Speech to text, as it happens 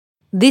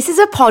This is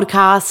a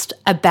podcast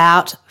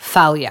about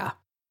failure.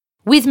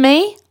 With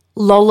me,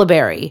 Lola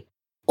Berry,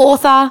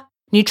 author,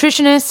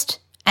 nutritionist,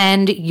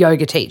 and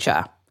yoga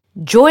teacher.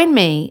 Join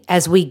me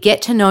as we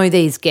get to know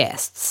these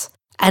guests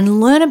and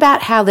learn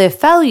about how their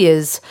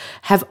failures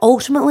have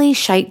ultimately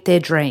shaped their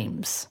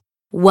dreams.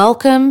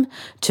 Welcome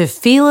to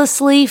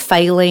Fearlessly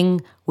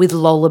Failing with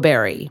Lola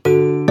Berry.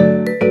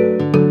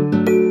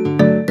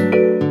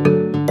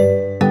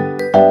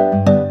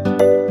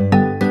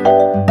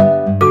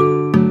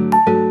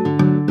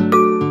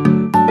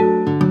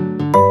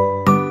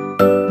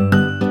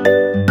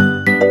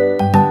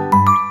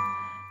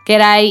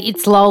 G'day,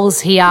 it's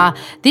Lols here.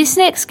 This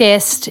next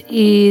guest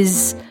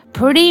is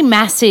pretty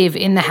massive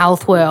in the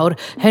health world.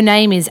 Her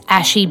name is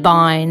Ashy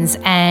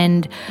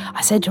and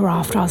I said to her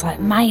after, I was like,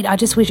 mate, I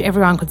just wish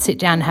everyone could sit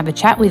down and have a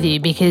chat with you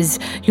because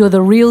you're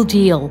the real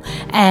deal.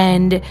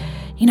 And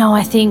you know,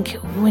 I think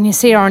when you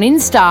see her on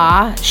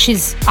Insta,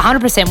 she's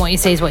 100% what you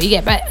see is what you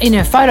get. But in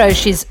her photos,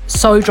 she's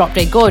so drop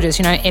dead gorgeous,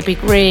 you know,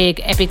 epic rig,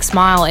 epic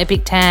smile,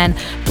 epic tan,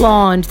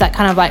 blonde, that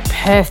kind of like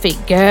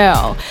perfect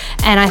girl.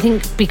 And I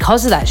think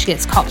because of that, she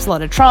gets cops a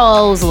lot of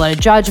trolls, a lot of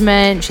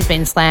judgment. She's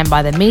been slammed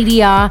by the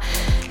media.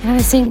 And I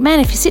just think, man,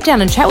 if you sit down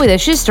and chat with her,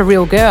 she's just a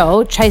real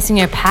girl chasing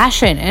her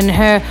passion. And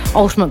her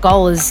ultimate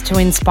goal is to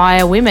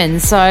inspire women.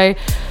 So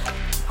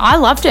I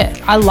loved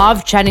it. I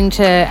loved chatting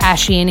to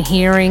Ashy and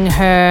hearing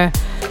her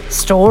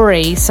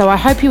story. So I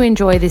hope you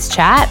enjoy this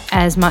chat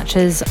as much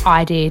as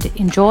I did.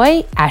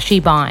 Enjoy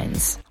Ashy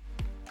Bynes.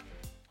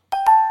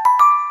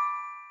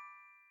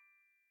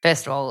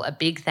 First of all, a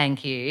big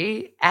thank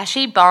you.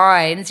 Ashy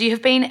Bynes, you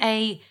have been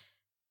a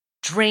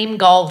dream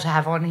goal to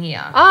have on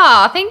here.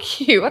 Ah,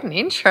 thank you. What an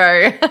intro.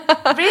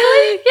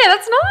 Really? Yeah,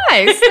 that's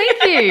nice.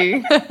 Thank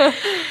you.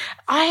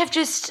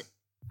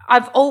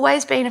 I've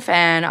always been a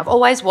fan. I've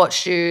always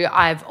watched you.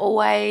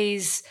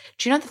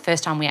 Do you know the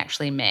first time we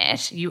actually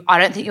met? I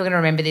don't think you're going to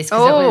remember this.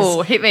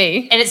 Oh, hit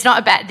me. And this is not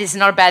a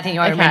bad thing.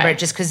 I remember it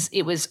just because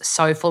it was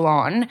so full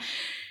on.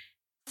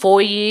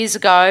 4 years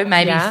ago,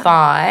 maybe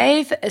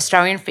 5,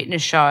 Australian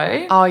fitness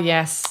show. Oh,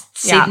 yes.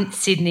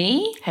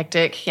 Sydney.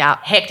 Hectic, yeah.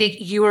 Hectic.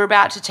 You were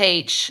about to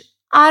teach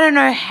I don't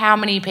know how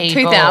many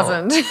people.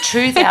 2,000.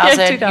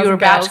 2,000. You were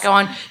about to go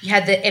on. You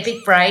had the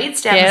epic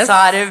braids down the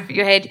side of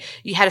your head.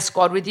 You had a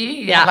squad with you.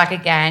 You had like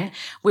a gang.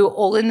 We were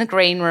all in the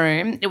green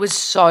room. It was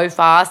so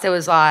fast. There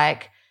was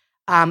like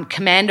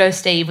Commando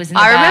Steve was in the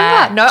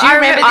back. Remember. No, Do you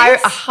remember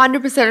this? I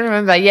 100%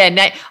 remember. Yeah,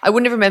 Nate, I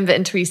wouldn't have rememred it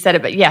until you said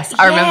it, but yes,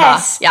 I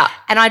remember. Yeah.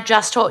 And I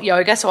just taught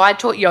yoga, so I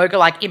taught yoga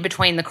like in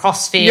between the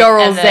CrossFit. You're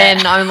all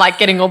zen. I'm like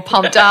getting all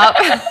pumped up.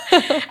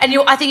 And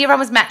I think everyone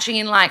was matching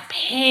in like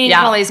pink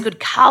and all these good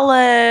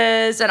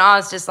colours, and I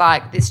was just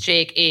like, this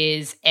chick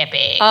is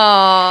epic.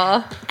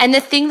 Oh. And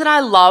the thing that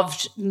I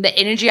loved, the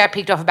energy I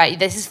picked off about you,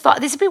 this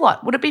would be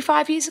what? Would it be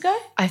 5 years ago?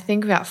 I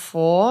think about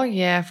 4.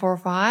 Yeah, 4 or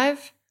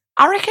 5.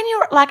 I reckon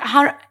you're like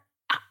 100.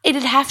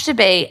 It'd have to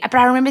be. But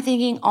I remember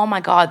thinking, oh, my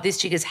God, this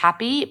chick is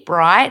happy,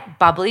 bright,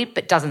 bubbly,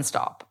 but doesn't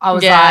stop. I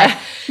was like.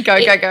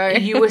 Go.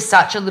 You were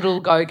such a little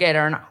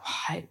go-getter, and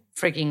I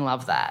freaking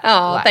love that.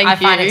 Oh, thank you. I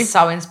find it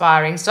so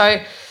inspiring.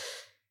 So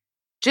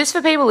just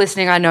for people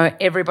listening, I know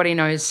everybody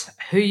knows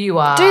who you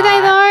are. Do they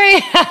though?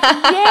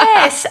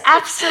 Yes,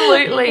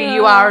 absolutely. Yeah.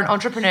 You are an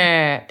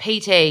entrepreneur,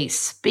 PT,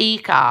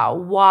 speaker,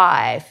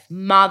 wife,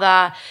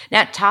 mother.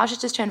 Now, Taj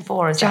just turned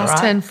 4, is that right?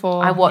 Just turned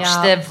 4. I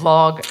watched the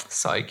vlog.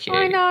 So cute.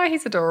 I know,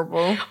 he's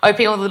adorable.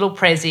 Opening all the little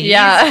prezzies.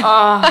 Yeah.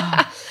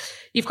 Oh,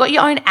 you've got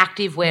your own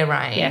activewear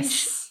range.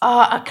 Yes.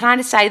 Oh, can I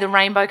just say the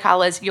rainbow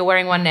colours, you're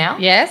wearing one now?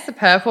 Yes, the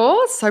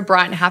purple. So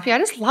bright and happy. I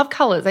just love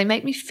colours. They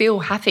make me feel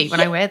happy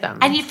when I wear them.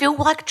 And you feel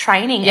like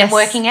training and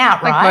working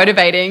out, right? Like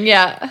motivating,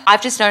 yeah.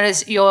 I've just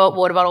noticed your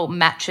water bottle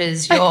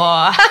matches your...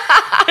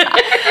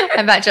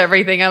 I match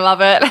everything. I love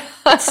it.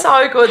 It's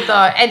so good though.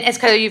 And it's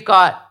because you've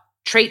got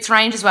treats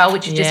range as well,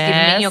 which you've just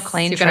given me, your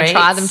clean treats. You're going to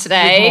try them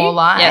today. With more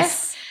life.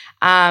 Yes.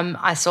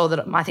 I saw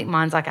that. I think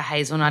mine's like a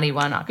hazelnutty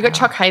one. You've got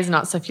choc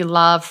hazelnut, so if you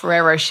love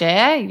Ferrero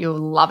Rocher, you'll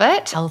love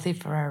it. Healthy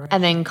Ferrero.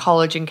 And then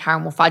collagen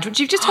caramel fudge, which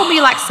you've just told me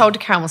you like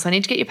salted caramel, so I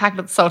need to get you packed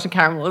with salted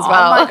caramel as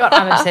well. Oh, my God,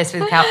 I'm obsessed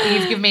with caramel.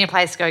 You've given me a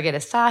place to go get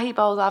Asahi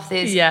bowls after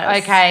this.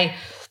 Yes. Okay.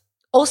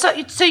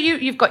 Also, so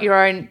you've got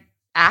your own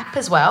app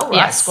as well, right?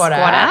 Yes, Squad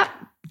app.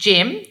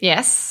 Gym.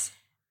 Yes.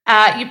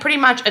 You're pretty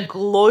much a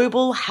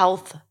global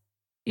health.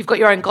 You've got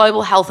your own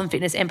global health and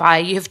fitness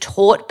empire. You have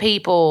taught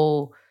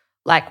people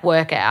like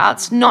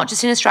workouts, not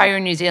just in Australia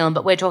and New Zealand,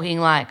 but we're talking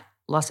like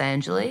Los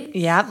Angeles.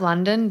 Yeah,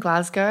 London,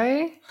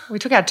 Glasgow. We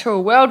took our tour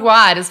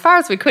worldwide as far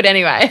as we could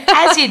anyway.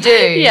 As you do.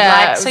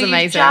 Yeah, it was so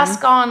amazing. You've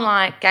just gone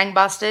like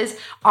gangbusters.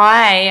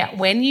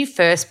 When you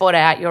first brought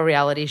out your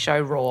reality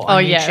show Raw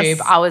on YouTube,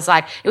 I was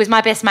like, it was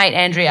my best mate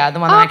Andrea, the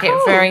one that I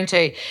kept referring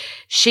to.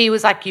 She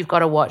was like, you've got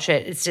to watch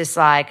it. It's just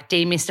like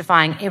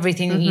demystifying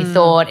everything that you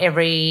thought,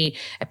 every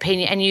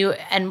opinion.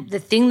 And the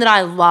thing that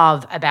I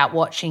love about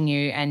watching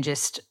you and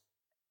just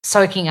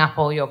soaking up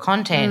all your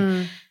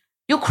content,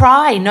 you'll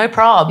cry, no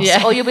probs.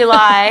 Yeah. Or you'll be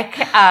like,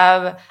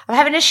 I'm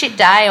having a shit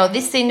day, or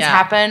this thing's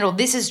happened, or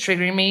this is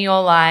triggering me.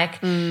 Or like,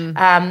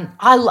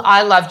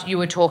 I loved you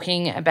were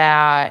talking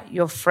about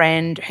your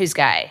friend who's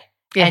gay.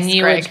 Yes, and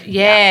you Greg.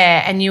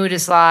 and you were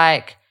just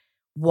like,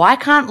 why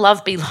can't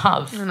love be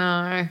love? I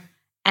know.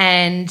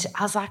 And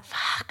I was like,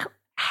 fuck,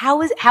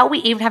 how are we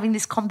even having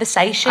this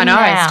conversation I know,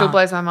 now? it still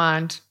blows my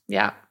mind.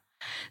 Yeah.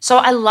 So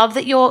I love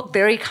that you're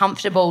very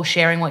comfortable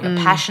sharing what you're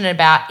passionate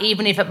about,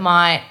 even if it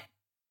might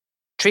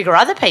trigger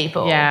other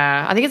people.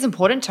 Yeah. I think it's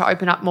important to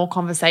open up more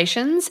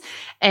conversations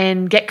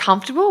and get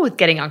comfortable with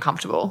getting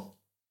uncomfortable.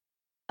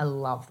 I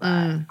love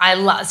that. I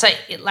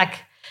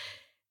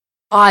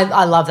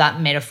love that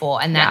metaphor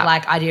and that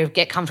like idea of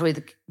get comfortable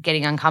with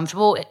getting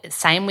uncomfortable.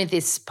 Same with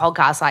this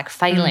podcast, like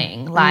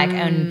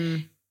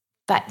failing,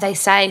 but they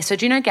say, so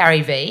do you know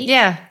Gary Vee?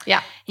 Yeah.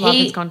 Love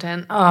his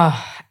content.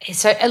 Oh,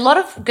 so a lot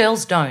of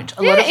girls don't.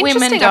 A lot of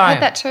women don't. I've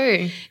heard that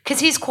too.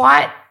 Because he's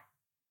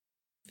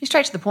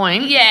straight to the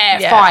point.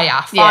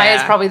 Fire. Fire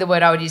is probably the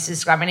word I would use to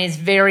describe him. And he's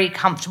very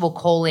comfortable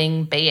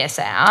calling BS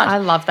out. I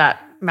love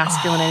that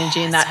masculine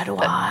energy and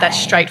that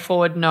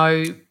straightforward,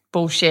 no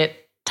bullshit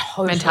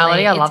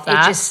mentality. I love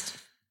that. It just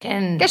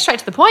can get straight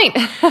to the point.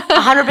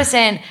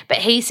 100%. But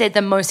he said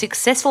the most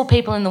successful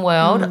people in the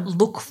world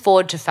look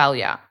forward to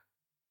failure.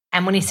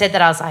 And when he said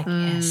that, I was like,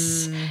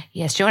 yes.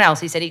 Do you know what else?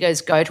 He said, he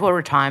goes, go to a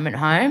retirement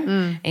home.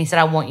 And he said,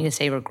 I want you to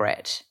see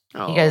regret.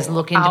 He goes,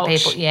 look into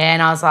people. Yeah.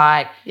 And I was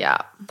like,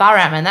 far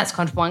out, man. That's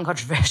one,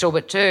 controversial,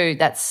 but two,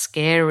 that's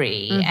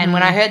scary. And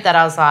when I heard that,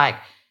 I was like,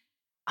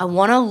 I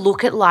want to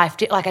look at life.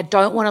 Like, I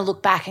don't want to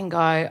look back and go,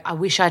 I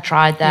wish I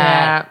tried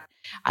that. Yeah.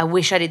 I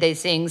wish I did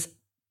these things.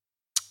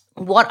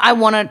 What I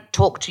want to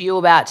talk to you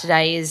about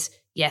today is,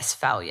 yes,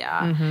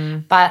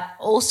 failure, but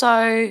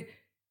also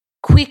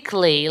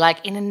quickly,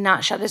 like in a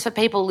nutshell, just for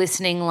people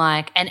listening,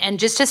 like, and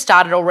just to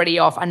start it already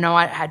off, I know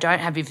I don't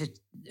have you for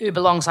uber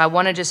long, so I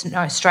want to just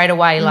know straight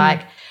away,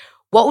 like,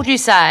 what would you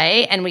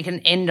say, and we can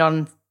end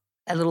on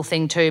a little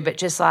thing too, but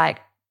just like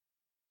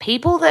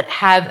people that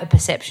have a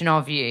perception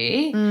of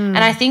you, and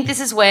I think this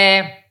is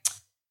where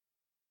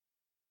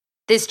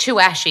there's two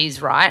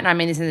Ashys, right? And I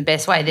mean this in the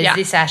best way. There's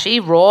this Ashy,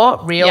 raw,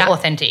 real,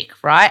 authentic,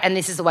 right? And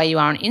this is the way you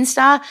are on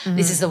Insta.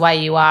 This is the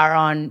way you are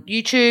on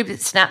YouTube,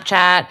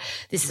 Snapchat.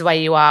 This is the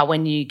way you are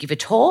when you give a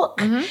talk.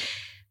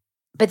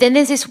 But then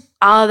there's this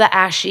other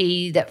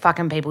Ashy that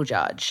fucking people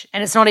judge.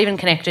 And it's not even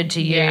connected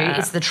to you. Yeah.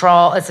 It's the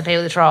troll. It's the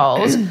people, the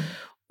trolls.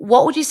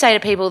 What would you say to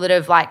people that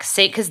have like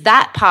because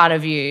that part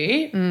of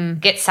you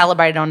gets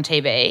celebrated on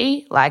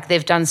TV. Like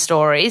they've done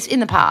stories in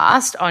the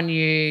past on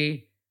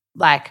you,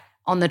 like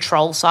on the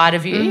troll side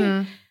of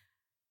you.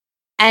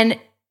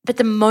 But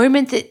the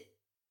moment that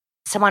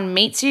someone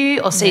meets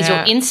you or sees your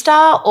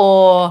Insta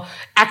or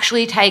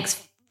actually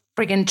takes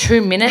friggin'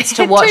 2 minutes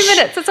to watch. 2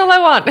 minutes, that's all I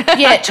want.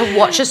 To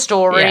watch a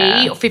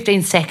story or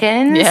 15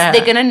 seconds,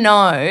 they're going to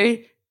know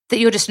that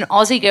you're just an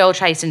Aussie girl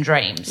chasing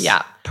dreams.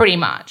 Yeah. Pretty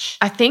much.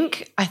 I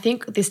think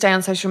this day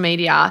on social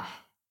media,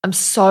 I'm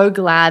so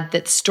glad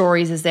that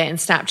stories is there in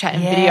Snapchat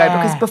and video,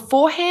 because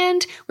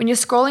beforehand when you're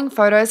scrolling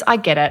photos, I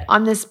get it.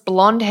 I'm this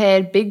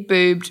blonde-haired,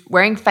 big-boobed,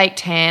 wearing fake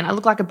tan. I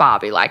look like a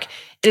Barbie. Like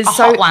it is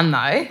hot one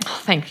though.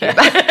 Oh, thank you.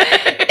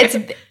 It's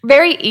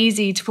very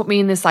easy to put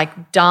me in this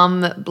like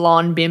dumb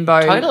blonde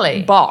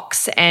bimbo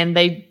box, and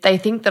they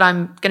think that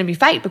I'm going to be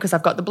fake because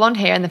I've got the blonde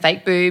hair and the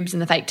fake boobs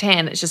and the fake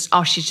tan. It's just,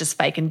 she's just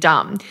fake and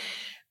dumb.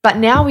 But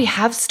now we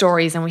have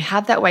stories and we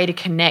have that way to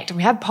connect, and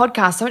we have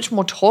podcasts, so much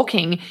more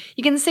talking.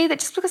 You can see that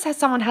just because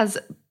someone has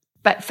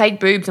fake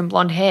boobs and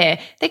blonde hair,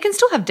 they can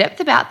still have depth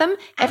about them.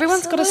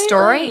 Everyone's got a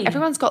story.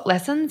 Everyone's got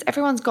lessons.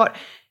 Everyone's got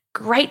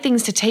great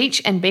things to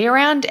teach and be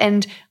around.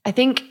 And I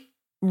think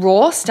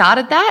Raw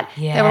started that.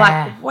 Yeah. They were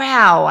like,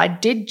 wow, I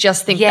did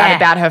just think that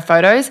about her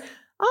photos.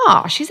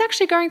 Oh, she's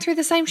actually going through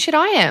the same shit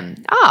I am.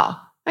 Oh,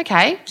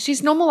 okay.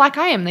 She's normal like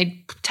I am.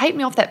 They take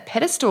me off that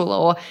pedestal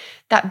or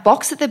that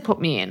box that they put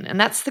me in. And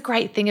that's the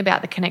great thing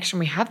about the connection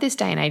we have this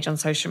day and age on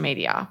social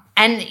media.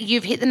 And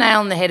you've hit the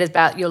nail on the head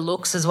about your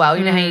looks as well.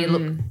 You know how you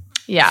look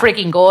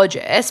freaking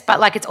gorgeous,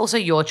 but like it's also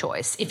your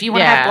choice. If you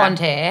want to have blonde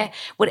hair,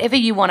 whatever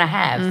you want to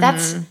have,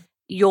 that's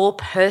your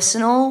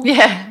personal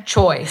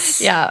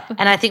choice. Yeah.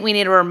 And I think we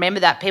need to remember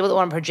that. People that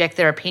want to project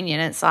their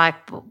opinion, it's like,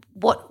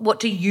 what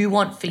do you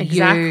want for you?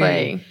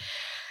 Exactly.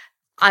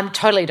 I'm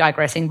totally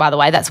digressing, by the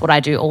way. That's what I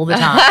do all the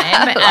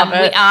time.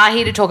 We are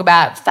here to talk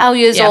about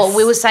failures, or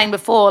we were saying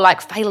before,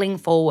 like failing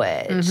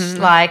forward,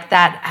 like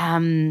that.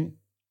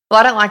 Well,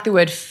 I don't like the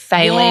word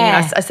failing.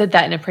 Yeah. I said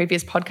that in a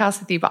previous podcast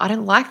with you, but I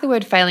don't like the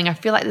word failing. I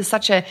feel like there's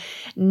such a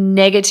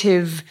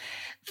negative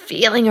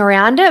feeling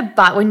around it.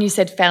 But when you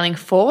said failing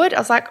forward, I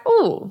was like,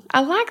 oh,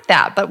 I like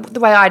that. But the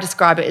way I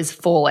describe it is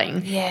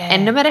falling. Yeah.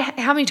 And no matter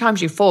how many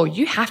times you fall,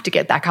 you have to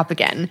get back up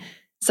again.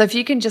 So if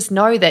you can just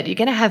know that you're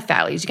going to have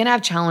failures, you're going to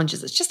have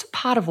challenges, it's just a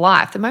part of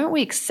life. The moment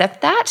we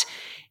accept that,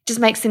 it just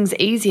makes things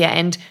easier.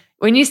 And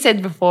when you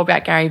said before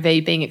about Gary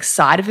Vee being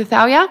excited for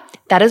failure,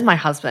 that is my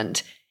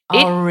husband.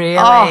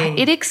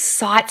 really? It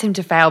excites him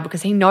to fail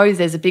because he knows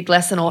there's a big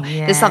lesson or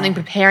there's something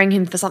preparing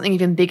him for something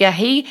even bigger.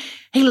 He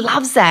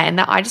loves that, and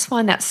I just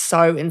find that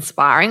so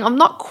inspiring. I'm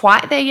not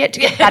quite there yet to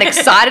get that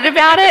excited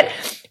about it,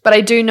 but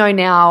I do know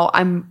now.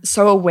 I'm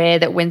so aware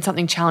that when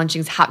something challenging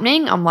is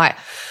happening, I'm like,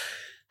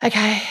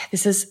 okay,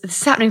 this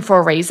is happening for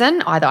a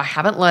reason. Either I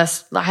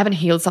haven't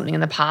healed something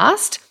in the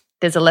past.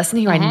 There's a lesson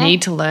here I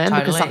need to learn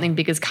because something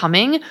big is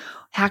coming.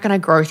 How can I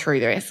grow through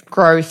this?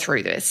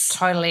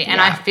 Totally.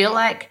 And I feel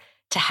like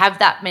to have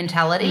that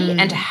mentality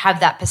and to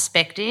have that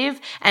perspective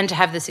and to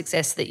have the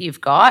success that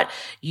you've got,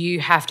 you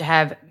have to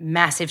have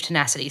massive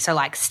tenacity. So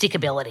like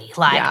stickability,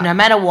 no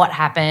matter what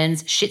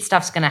happens, shit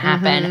stuff's going to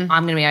happen.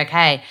 I'm going to be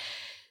okay.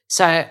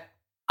 So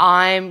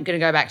I'm going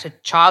to go back to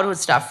childhood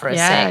stuff for a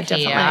sec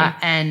definitely. Here.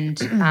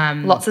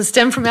 And lots of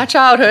stem from our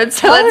childhood,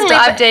 so let's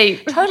dive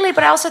deep. Totally,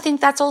 but I also think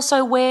that's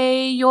also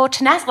where your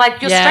strength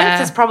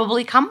has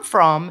probably come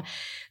from.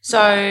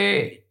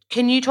 So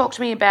can you talk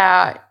to me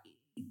about,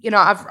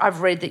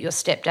 I've read that your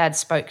stepdad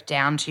spoke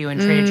down to you and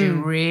treated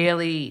you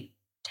really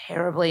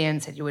terribly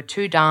and said you were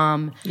too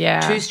dumb,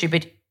 too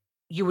stupid.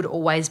 You would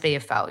always be a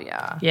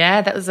failure.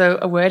 Yeah, that was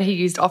a word he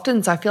used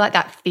often. So I feel like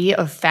that fear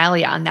of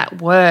failure and that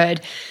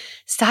word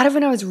started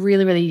when I was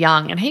really, really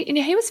young. And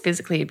he was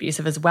physically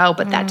abusive as well,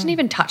 but that didn't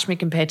even touch me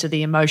compared to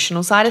the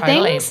emotional side of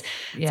things.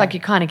 Yeah. It's like you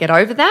kind of get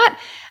over that.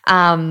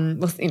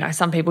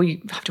 Some people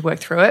you have to work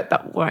through it,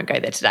 but we won't go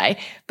there today.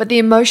 But the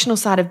emotional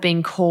side of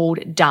being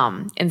called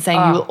dumb and saying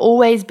you will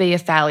always be a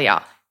failure,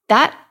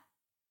 that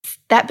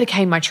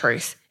became my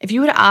truth. If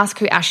you were to ask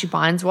who Ashy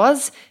Bynes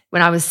was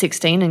when I was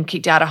 16 and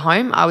kicked out of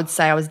home, I would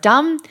say I was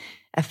dumb,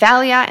 a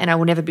failure, and I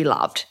will never be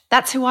loved.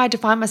 That's who I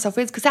define myself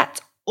as because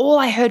that's all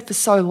I heard for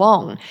so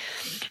long.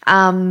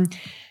 And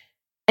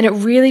it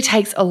really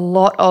takes a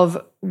lot of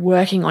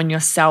working on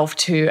yourself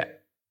to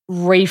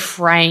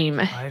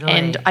reframe. Totally.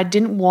 And I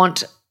didn't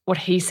want what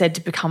he said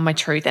to become my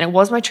truth. And it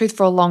was my truth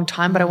for a long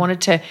time, but I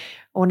wanted to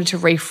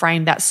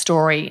reframe that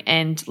story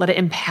and let it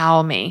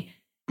empower me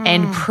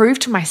and prove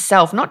to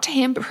myself, not to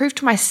him, but prove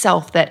to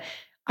myself that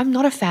I'm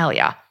not a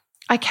failure.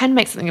 I can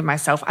make something of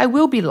myself. I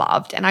will be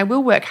loved and I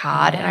will work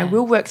hard and I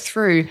will work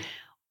through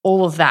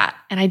all of that.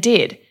 And I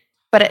did.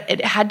 But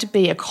it had to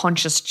be a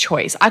conscious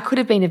choice. I could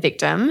have been a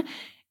victim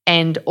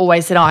and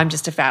always said, I'm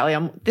just a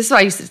failure. This is what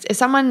I used to, if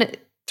someone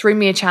threw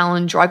me a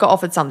challenge or I got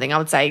offered something, I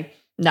would say,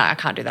 no, I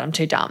can't do that. I'm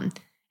too dumb. And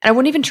I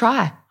wouldn't even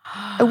try.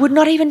 I would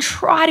not even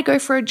try to go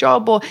for a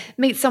job or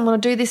meet someone or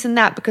do this and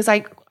that because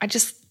I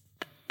just,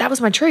 that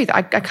was my truth.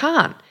 I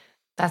can't.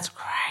 That's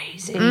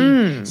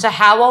crazy. So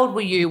how old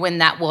were you when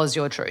that was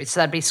your truth? So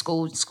that'd be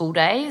school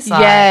days?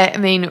 Yeah, I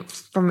mean,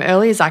 from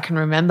early as I can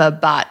remember,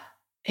 but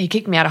he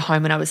kicked me out of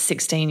home when I was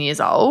 16 years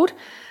old.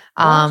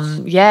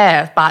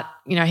 But,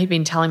 he'd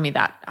been telling me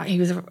that. He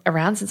was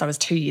around since I was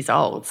 2 years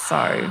old.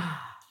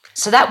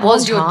 So that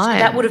was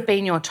that would have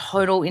been your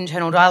total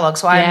internal dialogue.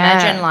 So I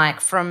imagine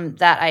from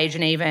that age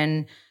and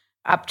even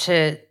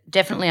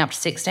definitely up to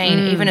 16,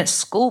 even at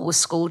school, was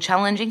school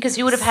challenging because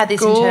you would have had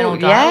this internal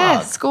dialogue.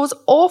 Yeah, school's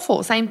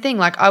awful. Same thing.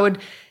 I would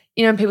 –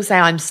 people say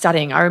I'm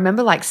studying. I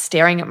remember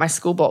staring at my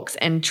school books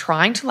and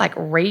trying to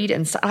read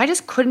and I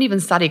just couldn't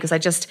even study because I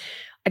just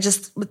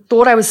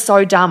thought I was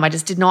so dumb. I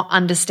just did not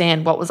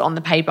understand what was on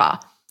the paper.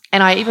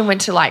 And I even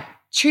went to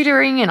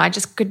tutoring and I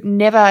just could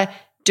never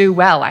do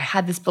well. I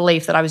had this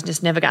belief that I was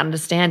just never going to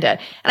understand it.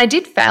 And I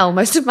did fail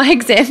most of my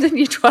exams in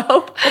year 12.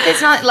 But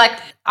there's not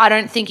I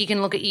don't think you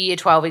can look at your year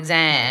 12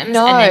 exams and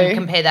then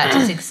compare that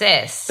to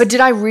success. But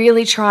did I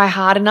really try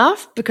hard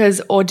enough?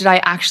 Or did I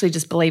actually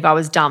just believe I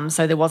was dumb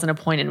so there wasn't a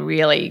point in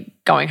really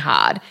going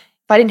hard?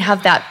 If I didn't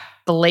have that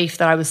belief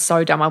that I was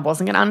so dumb I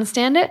wasn't going to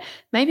understand it,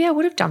 maybe I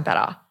would have done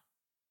better.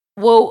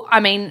 Well, I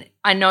mean,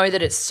 I know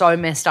that it's so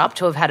messed up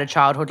to have had a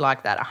childhood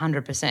like that,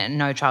 100%.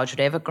 No child should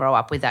ever grow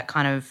up with that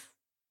kind of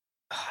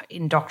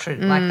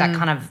indoctrination, that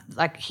kind of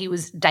he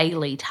was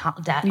daily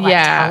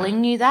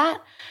telling you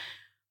that.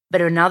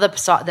 But another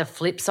side, the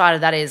flip side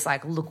of that is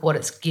look what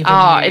it's given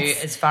you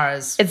as far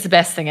as. It's the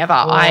best thing ever.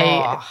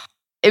 Oh.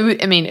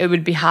 It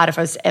would be hard if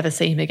I was to ever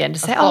see him again to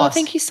say,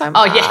 thank you so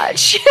much. Oh, yeah.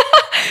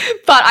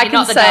 But I You're can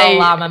not the say, Dalai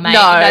Lama, mate.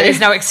 No, there's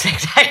no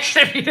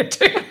expectation of you to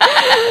do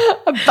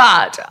that.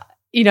 But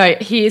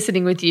here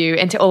sitting with you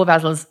and to all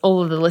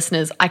of the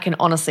listeners, I can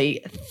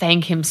honestly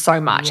thank him so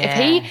much. Yeah.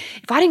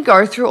 If I didn't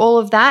go through all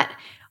of that,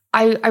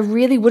 I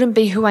really wouldn't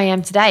be who I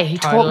am today. He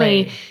taught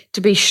me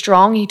to be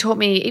strong. He taught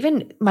me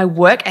even my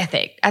work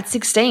ethic. At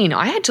 16,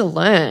 I had to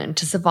learn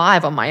to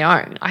survive on my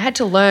own. I had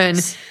to learn.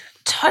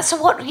 So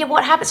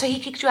what happened? So he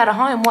kicked you out of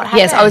home. What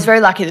happened? Yes, I was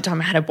very lucky at the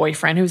time. I had a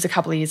boyfriend who was a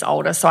couple of years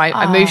older, so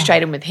I moved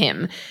straight in with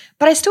him.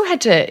 But I still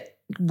had to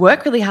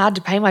work really hard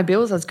to pay my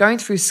bills. I was going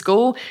through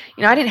school.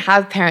 I didn't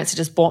have parents who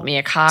just bought me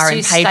a car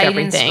and paid for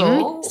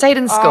everything. Stayed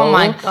in school. Oh,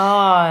 my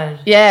God.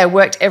 Yeah,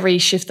 worked every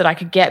shift that I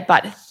could get.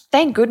 But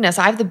thank goodness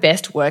I have the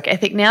best work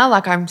ethic now.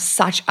 I'm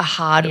such a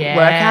hard worker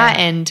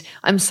and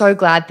I'm so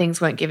glad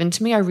things weren't given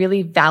to me. I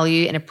really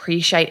value and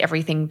appreciate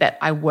everything that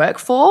I work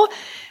for.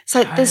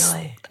 So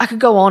I could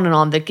go on and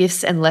on, the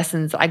gifts and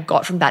lessons that I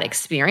got from that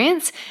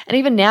experience. And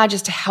even now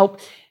just to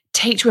help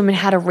teach women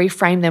how to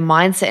reframe their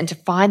mindset and to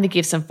find the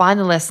gifts and find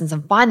the lessons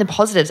and find the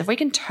positives, if we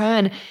can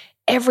turn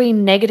every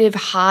negative,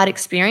 hard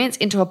experience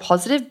into a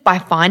positive by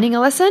finding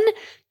a lesson,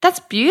 that's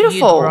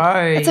beautiful. You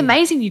grow. It's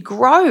amazing. You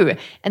grow.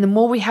 And the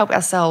more we help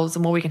ourselves, the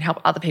more we can help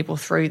other people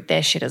through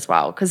their shit as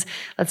well. Because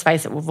let's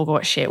face it, we've all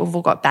got shit. We've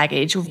all got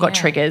baggage. We've got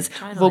triggers.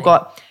 Totally. We've all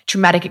got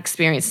traumatic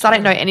experiences. I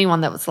don't know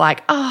anyone that was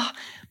like, oh,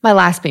 my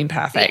life's been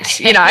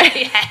perfect. You know,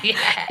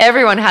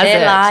 everyone has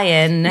They're it.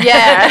 lying.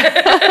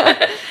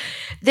 Yeah.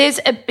 There's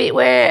a bit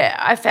where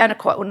I found a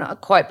quote, well, not a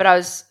quote, but I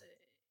was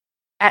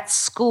at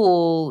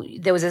school,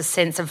 there was a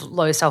sense of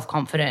low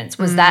self-confidence.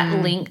 Was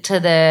that linked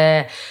to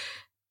the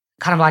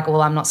kind of like,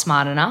 well, I'm not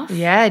smart enough?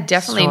 Yeah,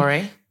 definitely.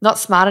 Story? Not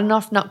smart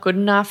enough, not good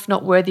enough,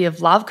 not worthy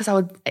of love. Because I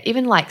would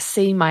even like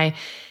see my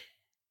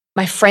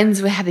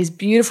friends would have these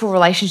beautiful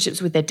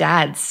relationships with their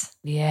dads.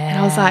 Yeah. And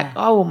I was like,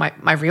 oh, well,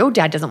 my real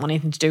dad doesn't want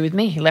anything to do with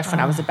me. He left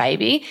when I was a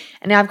baby.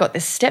 And now I've got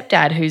this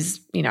stepdad who's,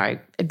 you know,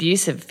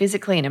 abusive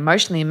physically and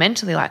emotionally and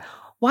mentally. Like,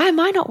 why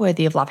am I not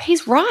worthy of love?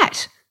 He's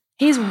right.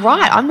 He's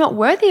right. I'm not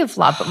worthy of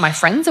love, but my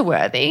friends are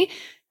worthy.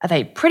 Are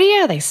they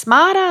prettier? Are they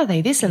smarter? Are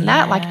they this and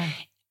that? Like,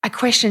 I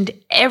questioned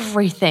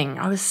everything.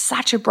 I was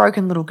such a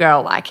broken little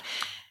girl. Like,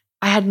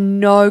 I had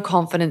no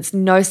confidence,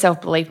 no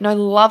self-belief, no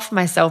love for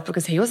myself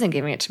because he wasn't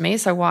giving it to me.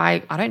 So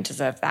why? I don't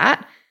deserve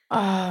that.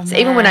 Oh, so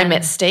even when I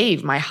met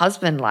Steve, my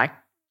husband, like,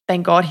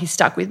 thank God he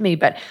stuck with me,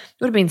 but it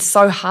would have been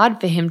so hard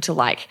for him to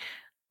like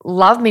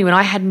love me when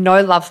I had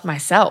no love for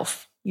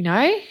myself, you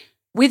know?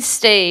 With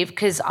Steve,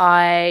 because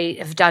I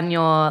have done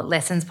your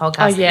lessons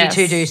podcast that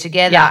you two do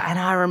together, and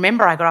I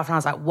remember I got off and I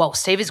was like, whoa,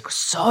 Steve is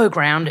so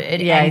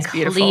grounded and he's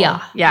clear. beautiful.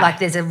 Yeah. Like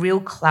there's a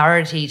real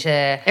clarity to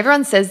 –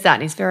 everyone says that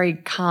and he's very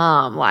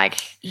calm, like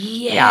 –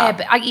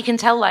 but you can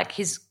tell like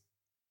his –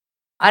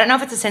 I don't know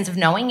if it's a sense of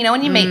knowing. You know,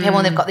 when you meet people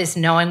and they've got this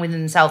knowing within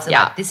themselves, they're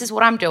like, this is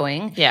what I'm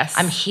doing. Yes.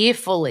 I'm here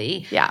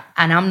fully. Yeah.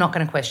 And I'm not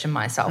going to question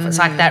myself. It's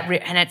like that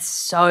and it's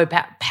so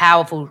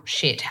powerful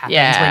shit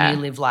happens when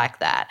you live like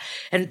that.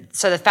 And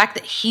so the fact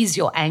that he's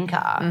your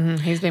anchor.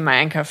 He's been my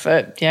anchor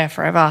for,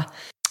 forever.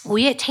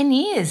 Well, 10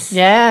 years.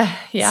 Yeah.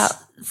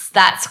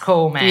 That's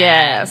cool, man.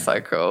 Yeah, so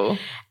cool.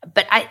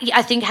 But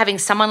I think having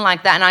someone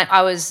like that, and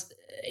I was –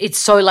 it's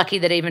so lucky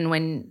that even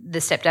when the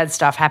stepdad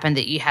stuff happened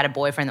that you had a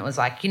boyfriend that was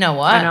like, you know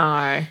what?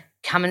 I know.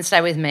 Come and stay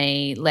with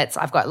me.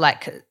 I've got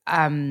like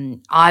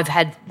I've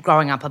had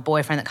growing up a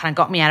boyfriend that kind of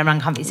got me out of an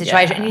uncomfortable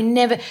situation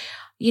and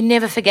you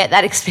never forget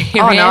that experience.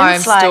 Oh no,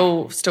 I'm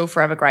still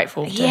forever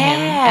grateful to him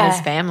and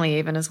his family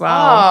even as well.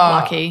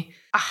 Lucky.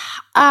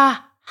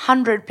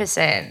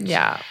 100%.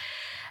 Yeah.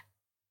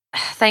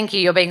 Thank you.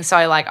 You're being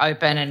so like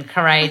open and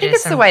courageous. I think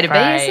it's the way to be,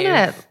 isn't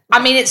it?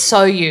 I mean, it's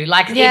so you.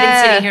 Like even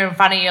sitting here in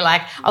front of you,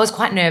 like I was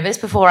quite nervous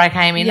before I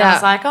came in. I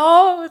was like,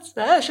 oh, it's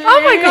Ashy.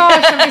 Oh my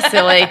gosh, don't be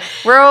silly.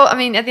 We're all, I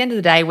mean, at the end of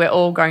the day, we're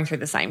all going through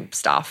the same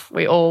stuff.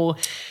 We all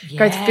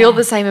feel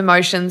the same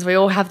emotions. We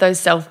all have those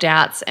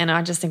self-doubts. And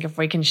I just think if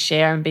we can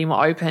share and be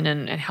more open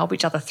and help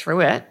each other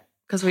through it,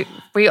 because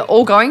we're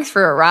all going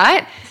through it,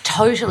 right?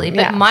 Totally.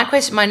 But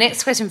my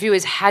next question for you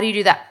is how do you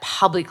do that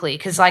publicly?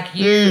 Because like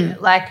you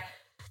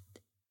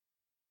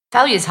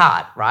failure is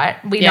hard, right?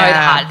 We know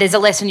that hard. There's a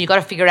lesson you've got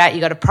to figure out.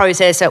 You've got to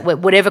process it.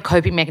 Whatever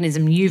coping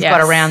mechanism you've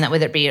got around that,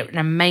 whether it be an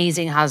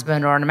amazing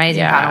husband or an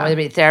amazing partner, whether it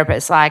be a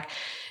therapist, like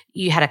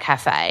you had a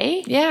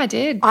cafe. Yeah, I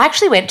did. I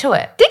actually went to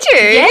it. Did you?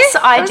 Yes,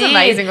 I did. It was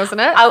amazing,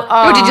 wasn't it?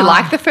 Did you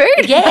like the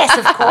food? Yes,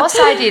 of course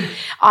I did.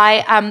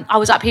 I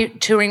was up here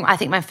touring, I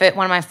think one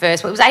of my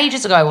first, it was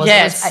ages ago, wasn't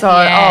it? Yes,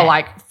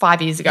 like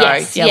 5 years ago.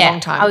 Yes, a long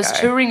time ago. I was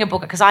touring a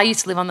book because I used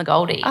to live on the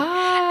Goldie.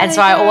 And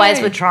so I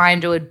always would try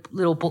and do a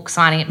little book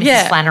signing at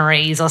Mrs.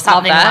 Flannery's or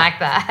something like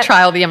that.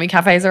 Try all the yummy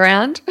cafes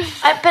around. And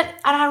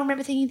I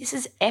remember thinking, this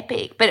is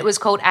epic. But it was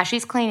called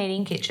Ashy's Clean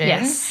Eating Kitchen.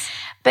 Yes.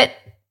 But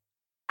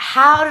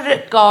how did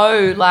it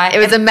go? Like it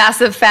was a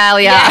massive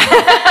failure.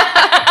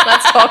 Yeah.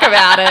 Let's talk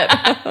about it.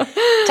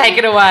 Take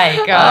it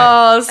away. Go.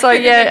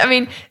 I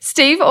mean,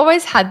 Steve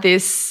always had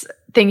this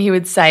thing he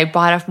would say,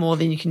 bite off more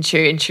than you can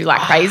chew and chew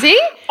like crazy.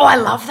 Oh, I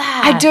love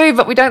that. I do,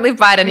 but we don't live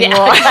by it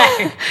anymore.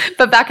 Yeah.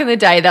 But back in the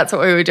day, that's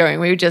what we were doing.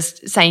 We were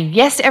just saying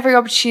yes to every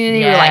opportunity.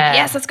 We were like,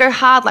 yes, let's go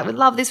hard. Like, we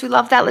love this, we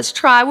love that. Let's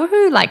try.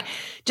 Woohoo. Like,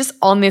 just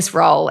on this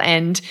roll.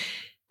 And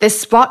this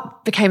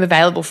spot became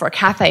available for a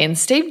cafe and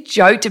Steve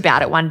joked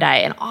about it one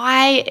day. And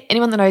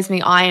anyone that knows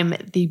me, I am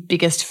the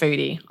biggest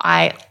foodie.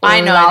 I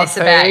know love this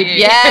food. About you.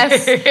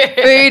 Yes.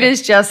 Food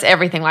is just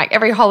everything. Like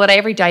every holiday,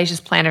 every day is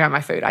just planned around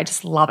my food. I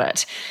just love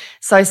it.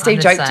 So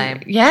Steve joked.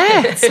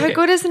 Yeah, it's so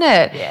good, isn't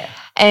it? Yeah.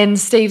 And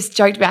Steve's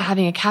joked about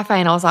having a cafe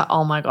and I was like,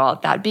 oh my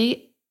God, that'd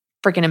be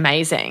freaking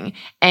amazing.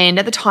 And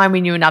at the time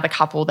we knew another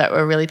couple that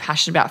were really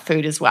passionate about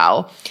food as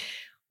well.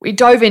 We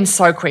dove in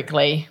so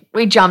quickly.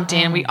 We jumped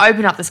in. We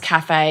opened up this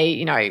cafe.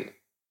 You know,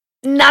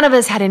 none of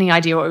us had any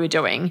idea what we were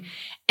doing.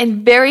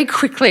 And very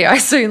quickly I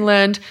soon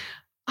learned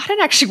I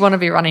don't actually want to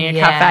be running a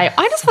cafe.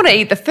 I just want to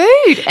eat the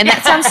food. And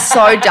that sounds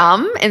so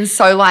dumb and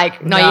so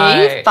like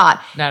naive, but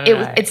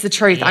it's the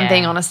truth. Yeah. I'm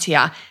being honest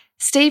here.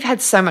 Steve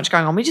had so much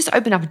going on. We just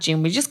opened up a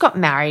gym. We just got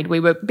married. We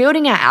were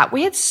building our app.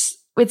 We had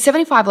we had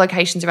 75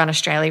 locations around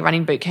Australia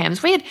running boot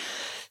camps. We had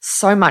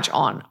so much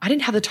on. I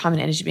didn't have the time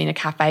and energy to be in a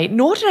cafe,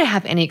 nor did I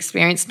have any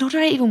experience, nor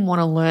did I even want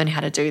to learn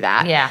how to do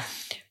that. Yeah.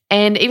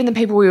 And even the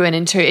people we went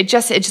into, it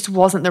just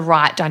wasn't the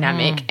right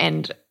dynamic,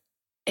 and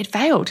it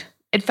failed.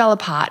 It fell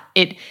apart.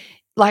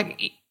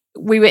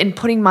 We were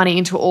putting money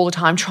into it all the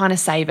time, trying to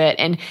save it.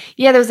 And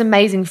yeah, there was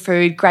amazing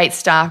food, great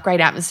staff,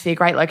 great atmosphere,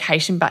 great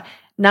location, but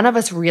none of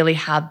us really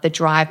had the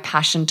drive,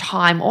 passion,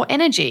 time, or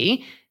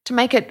energy to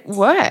make it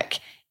work.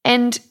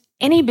 And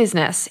any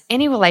business,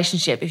 any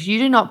relationship, if you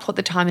do not put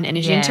the time and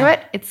energy into it,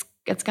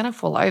 it's going to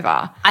fall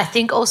over. I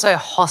think also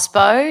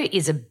hospo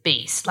is a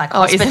beast, like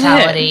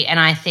hospitality, and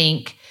I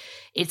think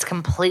it's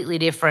completely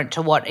different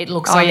to what it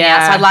looks on the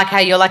outside. Like how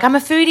you're like, I'm a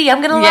foodie,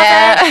 I'm going to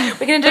love it.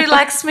 We're going to do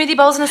like smoothie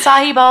bowls and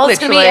acai bowls. It's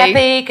going to be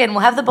epic, and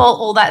we'll have the bowl,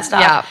 all that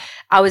stuff. Yeah.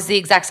 I was the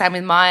exact same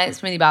with my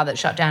smoothie bar that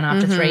shut down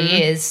after 3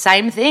 years.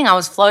 Same thing. I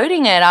was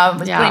floating it. I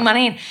was putting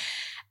money in.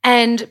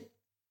 And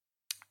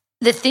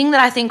the thing that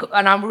I think,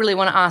 and I really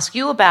want to ask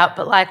you about,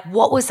 but like,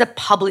 what was the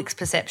public's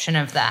perception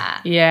of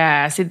that?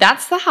 Yeah. See,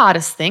 that's the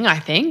hardest thing, I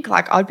think.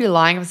 Like, I'd be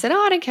lying if I said,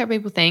 I don't care what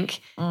people think.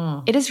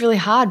 It is really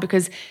hard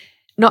because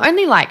not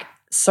only like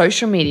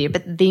social media,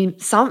 but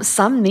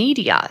some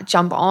media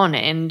jump on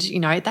and, you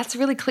know, that's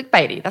really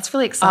clickbaity. That's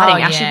really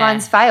exciting. Ashy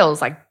Bines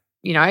fails. Like,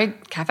 you know,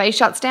 cafe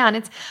shuts down.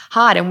 It's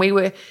hard. And we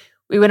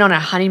went on a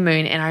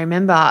honeymoon, and I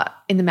remember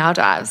in the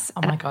Maldives.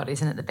 Oh my God,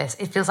 isn't it the best?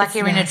 It feels like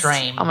you're in a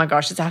dream. Oh my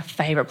gosh, it's our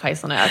favorite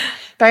place on earth.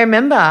 But I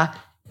remember,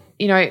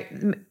 you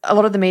know, a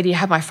lot of the media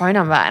had my phone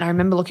number, and I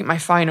remember looking at my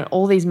phone and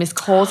all these missed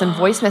calls and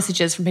voice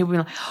messages from people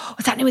being like,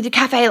 what's happening with your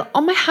cafe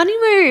on my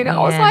honeymoon? I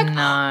was like, oh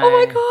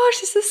my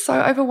gosh, this is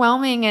so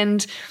overwhelming,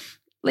 and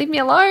leave me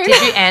alone.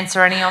 Did you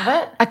answer any of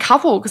it? A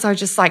couple, because I was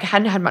just like,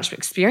 hadn't had much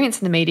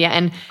experience in the media,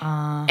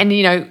 and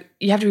you know,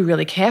 you have to be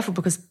really careful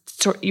because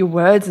your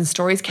words and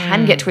stories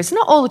can get twisted.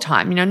 Not all the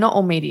time, you know, not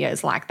all media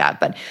is like that,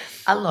 but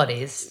a lot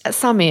is.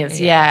 Some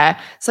is, yeah.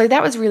 So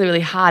that was really,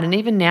 really hard. And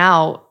even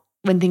now,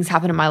 when things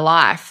happen in my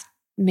life,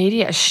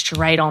 media is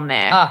straight on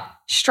there.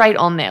 Straight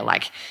on there.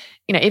 Like,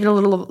 you know, even a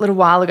little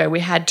while ago,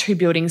 we had 2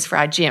 buildings for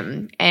our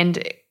gym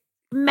and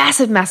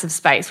massive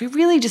space. We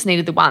really just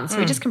needed the one. So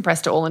we just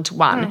compressed it all into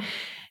one.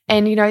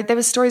 And, you know, there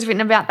were stories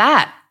written about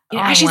that.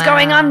 You know, she's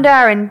going under,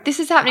 and this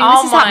is happening,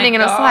 this is happening.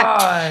 And I was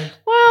like,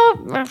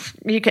 well,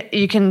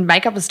 you can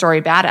make up a story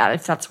about it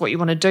if that's what you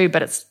want to do,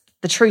 but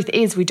the truth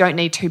is we don't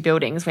need 2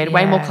 buildings. We had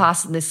way more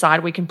classes on this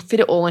side. We can fit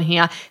it all in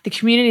here. The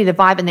community, the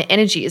vibe, and the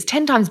energy is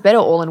 10 times better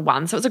all in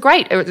one. So it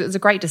was a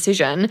great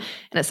decision, and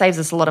it saves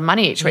us a lot of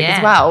money each week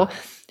as well.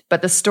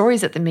 But the stories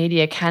that the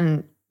media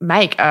can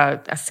make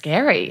are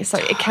scary. So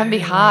it can be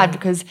hard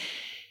because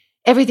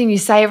everything you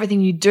say, everything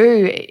you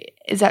do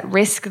is at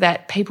risk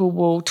that people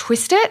will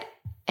twist it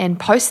and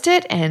post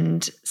it,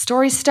 and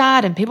stories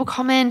start and people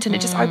comment, and it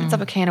just opens up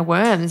a can of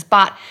worms.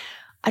 But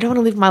I don't want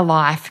to live my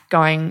life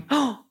going,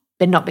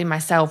 better not be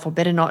myself, or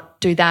better not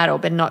do that, or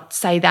better not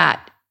say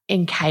that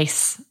in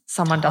case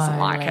someone doesn't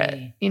like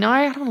it. You know,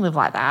 I don't want to live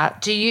like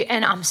that. Do you,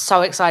 and I'm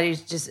so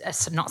excited,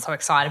 just not so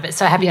excited, but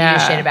so happy you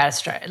shared about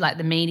Australia, like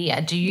the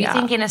media. Do you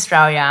think in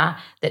Australia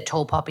that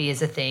tall poppy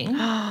is a thing?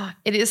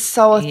 It is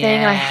so a thing,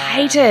 and I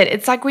hate it.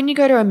 It's like when you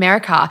go to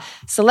America,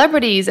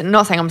 celebrities, and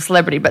not saying I'm a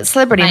celebrity, but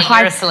celebrity. Mate,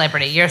 you're a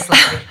celebrity.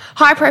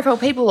 High profile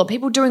people, or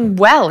people doing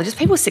well, just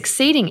people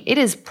succeeding. It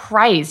is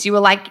praised. You were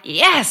like,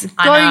 yes,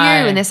 go you,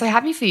 and they're so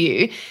happy for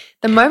you.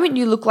 The moment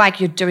you look like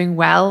you're doing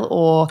well,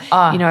 or,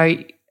 you know,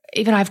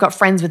 even I've got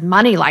friends with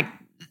money, like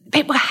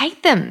people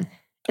hate them.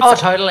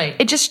 Totally.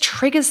 It just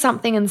triggers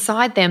something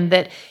inside them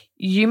that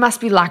you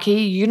must be lucky,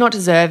 you're not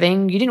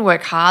deserving, you didn't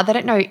work hard. They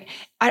don't know.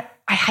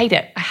 I hate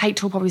it. I hate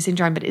tall poppy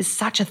syndrome, but it's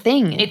such a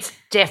thing. It's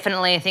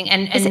definitely a thing.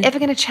 And is it ever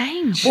going to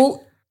change?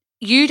 Well,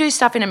 you do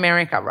stuff in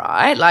America,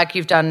 right? Like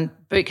you've done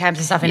boot camps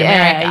and stuff in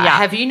America. Yeah.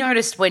 Have you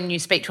noticed when you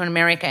speak to an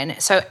American,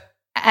 so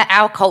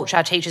our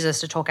culture teaches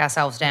us to talk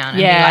ourselves down and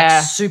be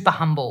like super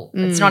humble.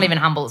 It's not even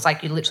humble. It's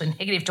like you're literally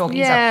negative talking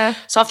yourself.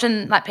 So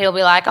often like people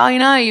be like, oh, you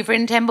know, you've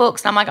written 10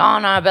 books. And I'm like, oh,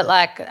 no, but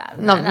like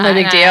no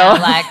big deal.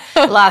 Like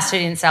the last 2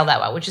 didn't sell that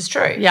well, which is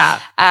true.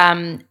 Yeah.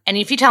 And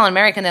if you tell an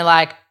American, they're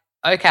like,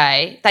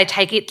 okay, they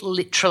take it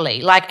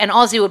literally. Like an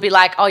Aussie would be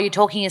like, oh, you're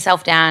talking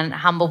yourself down,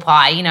 humble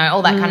pie, you know,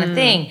 all that kind of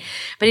thing.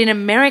 But in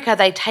America,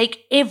 they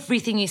take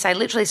everything you say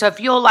literally. So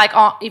if you're like,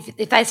 oh,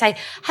 if they say,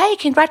 hey,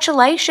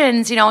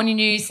 congratulations, you know, on your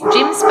new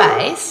gym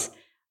space,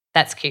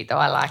 that's cute though.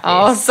 I like this.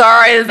 Oh,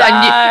 sorry.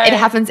 It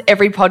happens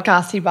every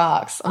podcast he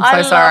barks.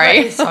 I'm so sorry.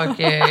 It's so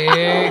cute.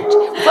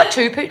 We've got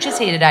 2 pooches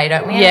here today,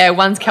 don't we? Yeah,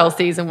 one's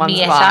Kelsey's and one's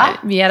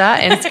Mietta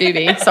and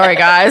Scooby. Sorry,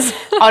 guys.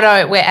 Oh,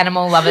 no, we're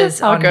animal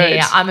lovers on good.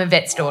 here. I'm a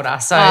vet's daughter,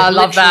 so I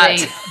love that.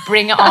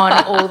 Bring on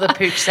all the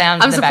pooch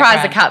sounds. I'm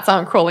surprised the cats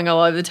aren't crawling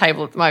all over the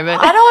table at the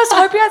moment. I know. I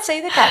was hoping I'd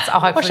see the cats.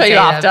 I'll show you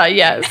after,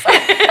 yes.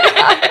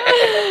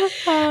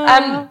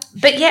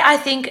 But, yeah, I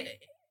think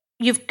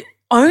you've –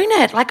 own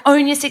it, like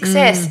own your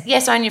success.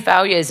 Yes, own your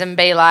failures and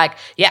be like,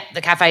 yeah,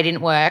 the cafe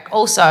didn't work.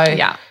 Also,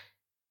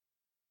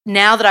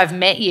 now that I've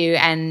met you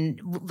and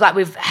like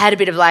we've had a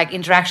bit of like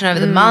interaction over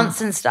the months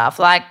and stuff,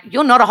 like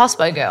you're not a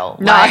hospo girl.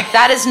 No. Like,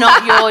 that is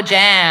not your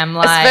jam.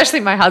 Like,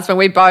 especially my husband,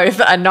 we both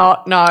are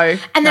not, no.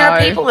 And there are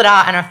people that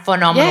are and are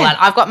phenomenal. Yeah.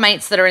 I've got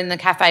mates that are in the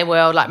cafe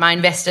world, like my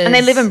investors. And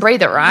they live and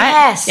breathe it, right?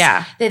 Yes.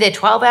 Yeah. They're there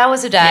 12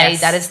 hours a day.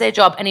 Yes. That is their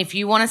job. And if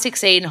you want to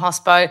succeed in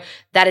hospo,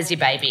 that is your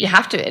baby. You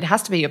have to. It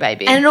has to be your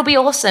baby. And it'll be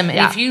awesome. And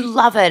Yeah. if you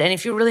love it and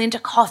if you're really into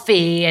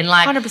coffee and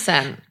like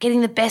 100%.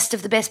 getting the best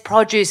of the best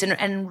produce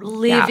and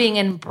living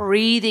and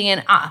breathing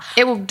and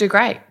It will do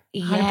great.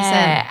 100%.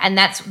 yeah, and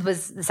that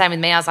was the same with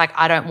me. I was like,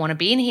 I don't want to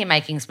be in here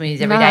making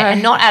smoothies every day,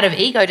 and not out of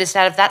ego, just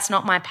out of that's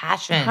not my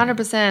passion.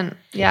 100%.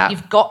 Yeah.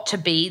 You've got to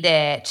be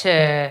there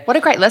to. What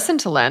a great lesson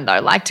to learn though.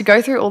 Like to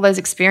go through all those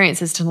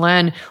experiences to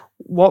learn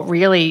what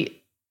really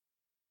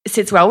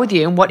sits well with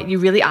you and what you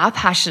really are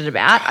passionate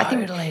about.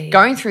 Totally. I think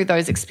going through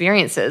those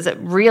experiences, it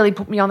really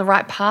put me on the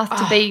right path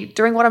to be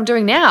doing what I'm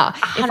doing now.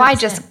 100%. If I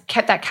just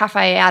kept that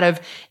cafe out of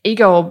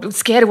ego or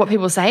scared of what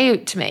people say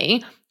to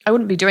me, I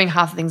wouldn't be doing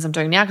half the things I'm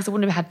doing now because I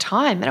wouldn't have had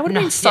time. And I would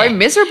have been so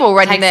miserable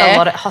right in there. Takes a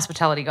lot of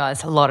hospitality,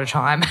 guys, a lot of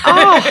time.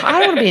 I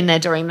don't want to be in there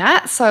doing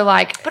that. So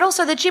like. But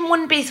also the gym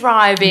wouldn't be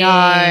thriving. No,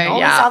 all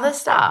this yeah. other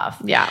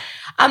stuff. Yeah.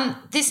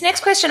 This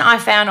next question I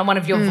found on one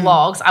of your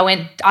vlogs.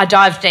 I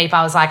dived deep.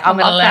 I was like, I'm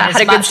going to learn that. as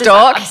Had a good much as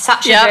stalk. I'm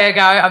such a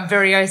Virgo. I'm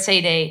very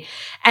OCD.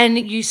 And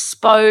you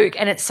spoke,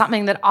 and it's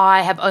something that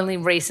I have only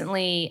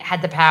recently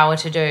had the power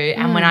to do.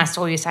 And when I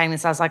saw you saying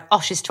this, I was like,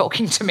 oh, she's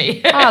talking to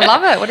me. Oh, I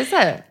love it. What is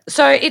it?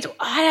 So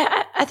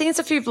I think it's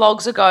a few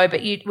vlogs ago,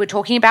 but you were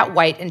talking about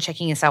weight and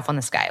checking yourself on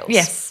the scales.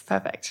 Yes,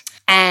 perfect.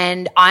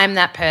 And I'm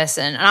that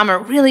person, and I'm a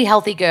really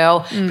healthy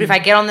girl. But if I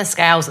get on the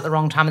scales at the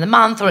wrong time of the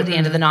month or at the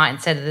end of the night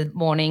instead of the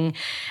morning,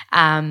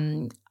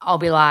 I'll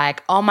be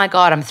like, oh my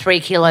God, I'm 3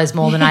 kilos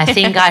more than I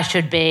think I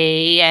should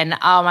be. And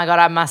oh my God,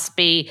 I must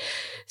be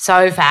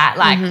so fat.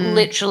 Like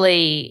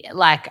literally,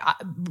 like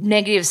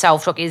negative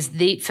self-talk is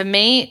for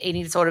me,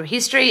 any sort of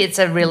history, it's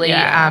a really,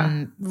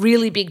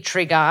 really big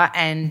trigger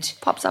and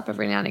Pops up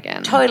every now and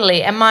again.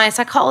 totally. And my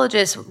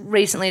psychologist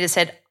recently just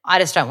said, I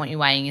just don't want you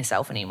weighing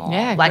yourself anymore.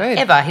 Yeah, like good.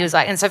 ever. He was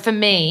like, and so for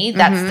me,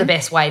 that's the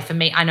best way for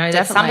me. I know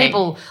that some Definitely.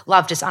 people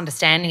love just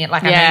understanding it.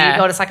 Like I know Yeah. you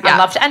got, it's like, I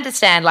love to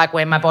understand like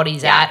where my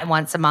body's at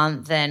once a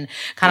month and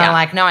kind of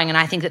like knowing. And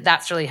I think that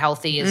that's really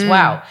healthy as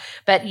well.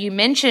 But you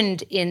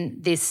mentioned in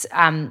this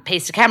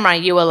piece to camera,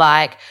 you were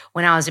like,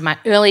 when I was in my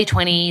early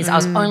 20s, I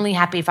was only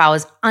happy if I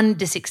was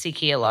under 60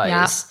 kilos.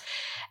 Yeah.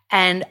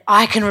 And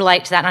I can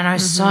relate to that. And I know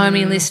so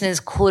many listeners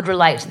could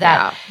relate to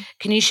that. Yeah.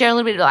 Can you share a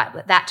little bit of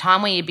like that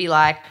time where you'd be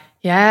like,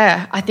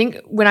 Yeah, I think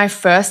when I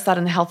first started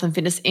in the health and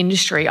fitness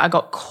industry, I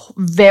got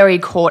very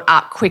caught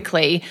up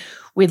quickly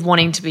with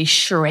wanting to be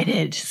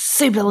shredded,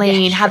 super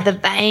lean, have the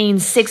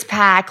veins,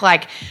 six-pack,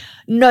 like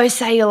no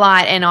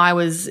cellulite, and I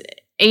was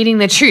eating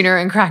the tuna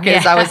and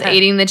crackers. I was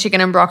eating the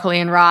chicken and broccoli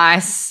and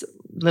rice,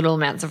 little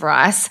amounts of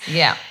rice.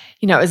 yeah.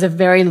 You know, it was a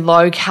very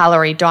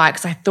low-calorie diet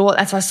because I thought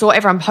that's why I saw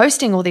everyone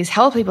posting all these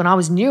health people and I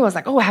was new. I was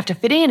like, oh, I have to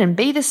fit in and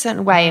be this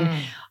certain way and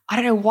I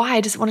don't know why.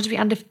 I just wanted to be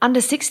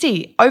under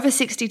 60. Over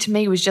 60 to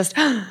me was just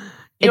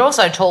You're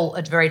also tall,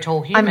 a very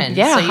tall human.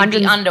 yeah, so you'd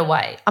be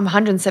underweight. I'm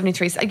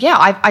 173. So yeah,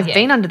 I've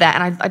been under that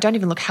and I don't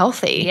even look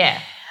healthy. Yeah.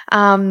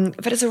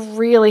 But it's a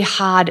really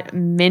hard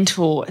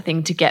mental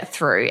thing to get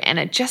through. And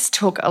it just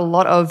took a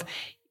lot of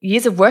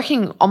years of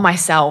working on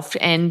myself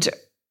and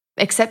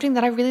accepting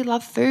that I really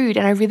love food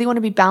and I really want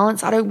to be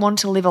balanced. I don't want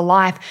to live a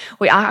life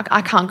where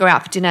I can't go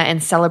out for dinner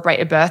and celebrate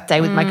a birthday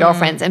with my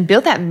girlfriends and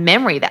build that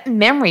memory. That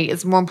memory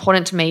is more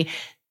important to me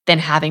than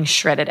having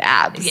shredded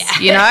abs,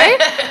 you know?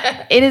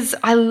 It is,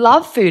 I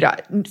love food.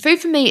 Food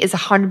for me is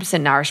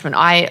 100% nourishment.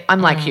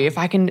 I'm like you. If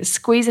I can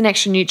squeeze in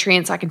extra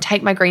nutrients, I can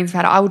take my greens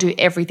fat, I will do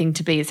everything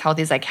to be as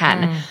healthy as I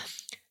can.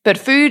 But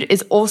food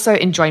is also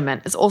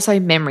enjoyment. It's also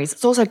memories.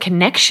 It's also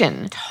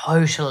connection.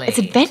 Totally. It's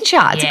adventure.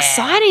 It's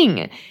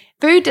exciting.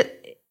 Food,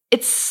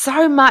 it's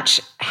so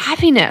much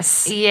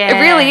happiness. Yeah.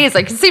 It really is.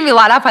 Like, you can see me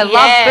light up. I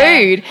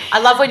love food. I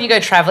love when you go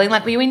traveling.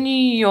 Like, were you in New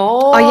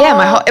York? Oh,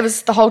 yeah.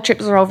 The whole trip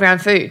was all around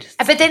food.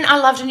 But then I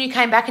loved when you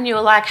came back and you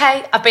were like,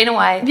 hey, I've been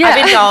away. Yeah.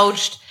 I've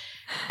indulged.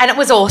 And it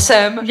was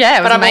awesome. Yeah,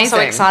 it was But I'm amazing.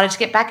 also excited to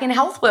get back in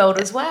health world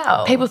as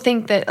well. People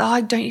think that,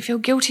 oh, don't you feel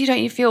guilty? Don't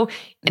you feel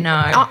 – No.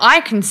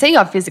 I can see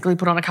I've physically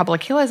put on a couple of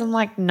kilos. I'm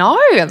like, no,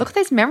 look at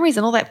these memories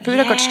and all that food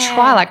I got to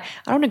try. Like, I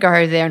don't want to go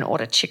over there and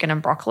order chicken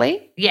and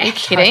broccoli. Yeah, Are you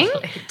kidding?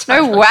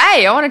 Totally. No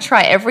way. I want to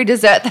try every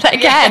dessert that I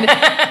can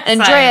and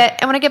enjoy it.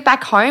 And when I get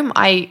back home,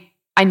 I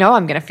know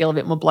I'm going to feel a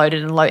bit more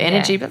bloated and low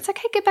energy, but it's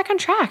okay, get back on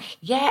track.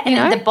 Yeah,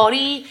 and the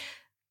body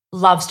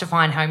loves to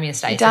find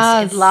homeostasis. It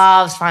does. It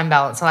loves to find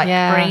balance. So, like,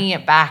 Yeah. bringing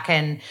it back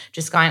and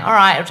just going, all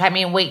right, it'll take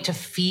me a week to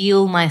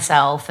feel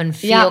myself and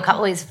feel a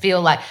couple of weeks to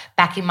feel like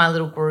back in my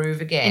little groove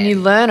again. And you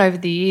learn over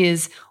the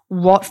years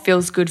what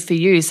feels good for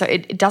you. So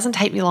it doesn't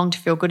take me long to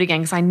feel good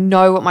again because I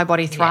know what my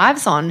body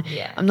thrives on.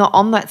 Yeah. I'm not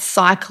on that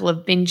cycle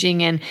of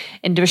binging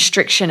and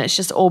restriction. It's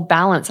just all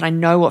balance and I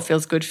know what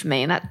feels good for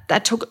me. And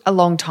that took a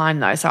long time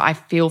though. So I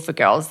feel for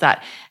girls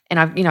that, and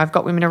I've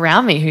got women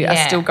around me who are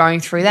still going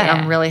through that.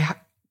 And I'm really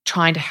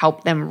trying to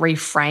help them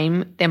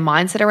reframe their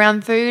mindset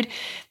around food.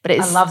 But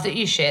I love that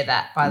you share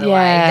that, by the way,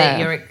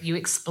 that you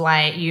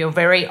explain, you're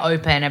very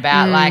open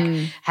about like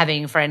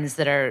having friends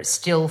that are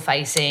still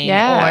facing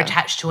or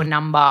attached to a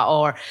number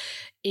or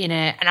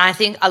and I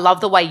think I love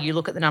the way you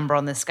look at the number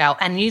on the scale,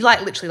 and you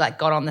like literally like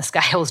got on the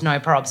scales, no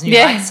probs, and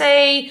you're like,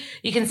 see,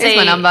 you can see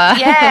my number.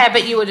 Yeah,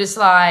 but you were just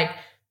like,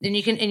 and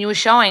you were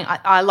showing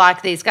I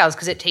like these scales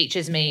because it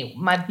teaches me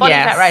my body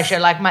fat ratio,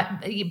 like my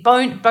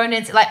bone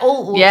density, like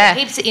all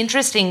heaps of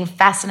interesting,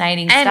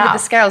 fascinating stuff. And with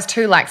the scales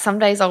too, like some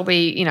days I'll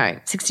be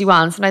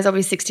 61, some days I'll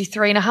be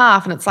 63 and a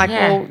half, and it's like,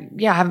 well,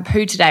 I haven't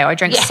pooed today, or I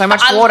drank so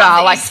much water.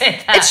 Like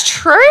it's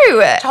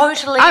true.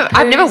 Totally.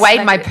 I've never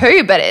weighed my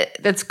poo, but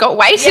it's got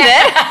weight in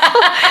it.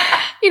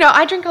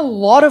 I drink a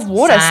lot of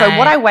water. Same. So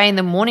what I weigh in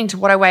the morning to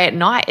what I weigh at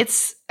night,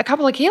 it's a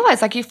couple of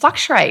kilos. Like you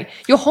fluctuate.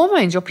 Your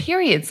hormones, your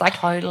periods. Like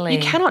totally.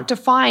 You cannot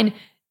define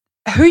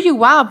who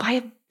you are by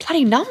a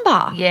bloody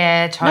number.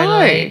 Yeah, totally.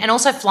 No. And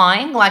also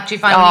flying. Like do you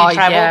find when you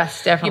travel,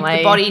 yes, definitely.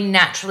 The body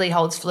naturally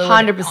holds fluid.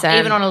 100%.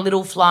 Even on a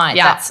little flight.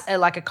 Yeah. That's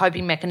like a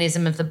coping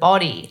mechanism of the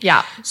body.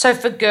 Yeah. So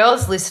for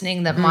girls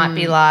listening that might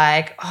be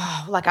like,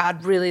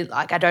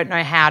 I don't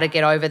know how to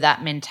get over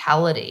that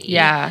mentality.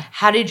 Yeah.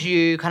 How did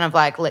you kind of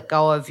like let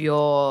go of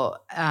your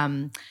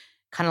kind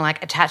of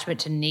like attachment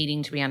to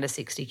needing to be under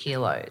 60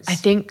 kilos? I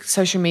think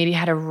social media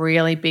had a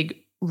really big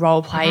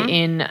role play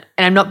in, and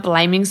I'm not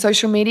blaming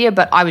social media,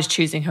 but I was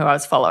choosing who I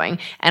was following,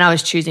 and I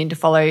was choosing to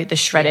follow the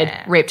shredded,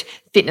 ripped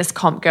fitness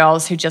comp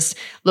girls who just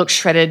look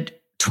shredded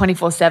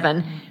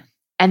 24/7.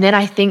 And then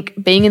I think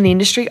being in the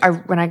industry,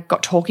 when I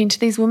got talking to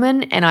these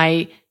women, and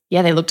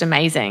they looked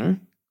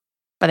amazing,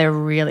 but they were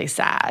really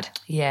sad.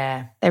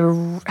 Yeah. They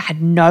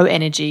had no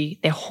energy.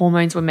 Their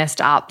hormones were messed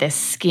up. Their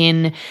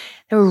skin,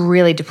 they were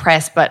really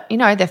depressed, but,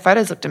 their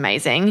photos looked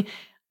amazing.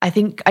 I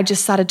think I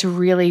just started to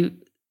really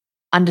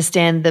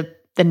understand the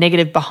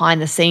negative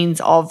behind the scenes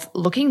of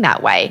looking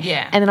that way.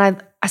 Yeah. And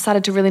then I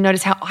started to really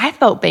notice how I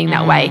felt being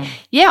that way.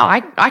 Yeah,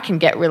 I can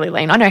get really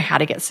lean. I know how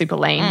to get super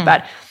lean,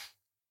 but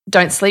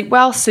don't sleep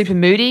well, super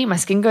moody, my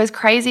skin goes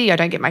crazy, I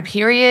don't get my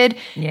period.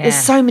 Yeah. There's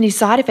so many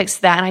side effects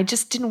to that, and I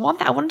just didn't want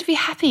that. I wanted to be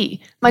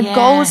happy. My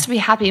goal was to be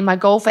happy. My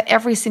goal for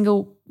every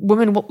single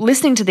woman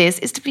listening to this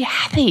is to be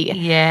happy.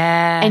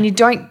 Yeah. And you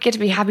don't get to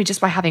be happy just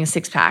by having a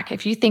six-pack.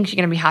 If you think you're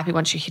going to be happy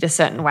once you hit a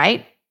certain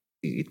weight,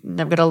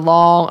 they've got a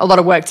lot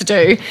of work to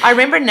do. I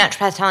remember a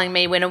naturopath telling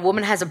me when a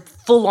woman has a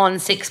full-on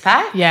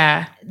six-pack,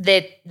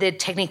 they're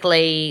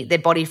technically, their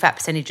body fat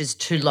percentage is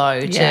too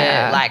low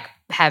to like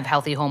have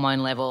healthy hormone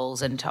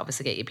levels and to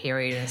obviously get your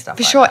period and stuff.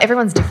 For sure,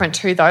 everyone's different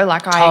too, though.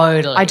 Like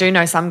I do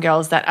know some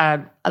girls that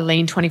are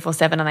lean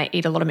 24/7 and they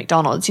eat a lot of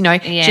McDonald's,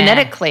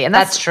 genetically. And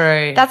that's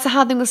true. That's the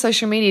hard thing with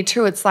social media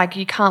too. It's like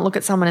you can't look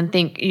at someone and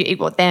think you eat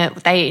what they eat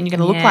and you're going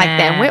to look like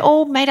them. We're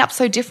all made up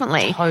so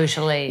differently.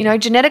 Totally.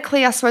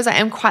 Genetically, I suppose I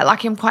am quite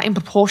lucky. I'm quite in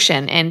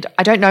proportion, and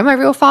I don't know my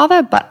real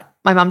father, but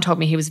my mum told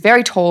me he was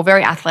very tall,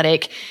 very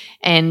athletic,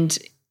 and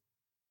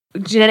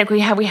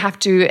genetically we have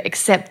to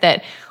accept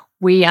that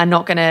we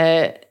don't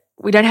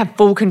have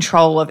full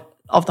control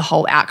of the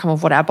whole outcome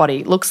of what our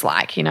body looks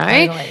like,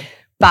 Totally.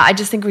 But I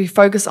just think if we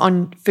focus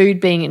on food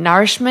being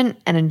nourishment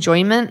and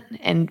enjoyment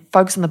and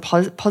focus on the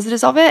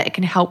positives of it, it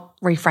can help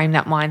reframe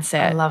that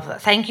mindset. I love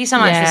that. Thank you so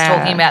much for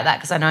talking about that,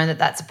 because I know that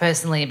that's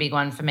personally a big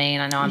one for me,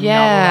 and I know I'm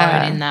not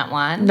alone in that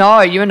one.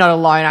 No, you're not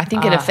alone. I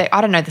think it affects,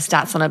 I don't know the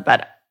stats on it,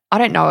 but I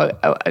don't know,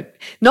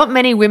 not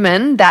many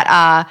women that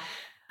are,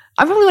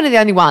 I'm probably one of the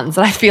only ones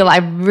that I feel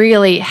are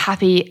really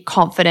happy,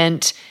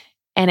 confident,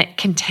 and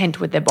content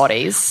with their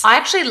bodies. I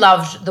actually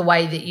loved the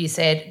way that you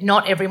said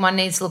not everyone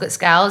needs to look at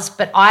scales,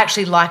 but I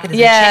actually like it as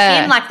a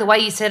check-in. Like the way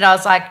you said, I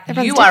was like,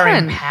 everyone's different.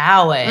 Are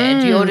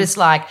empowered. You're just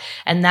like,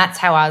 and that's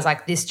how I was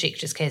like, this chick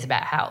just cares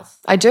about health.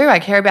 I do. I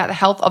care about the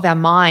health of our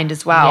mind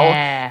as well.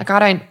 Yeah.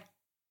 Like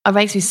it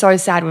makes me so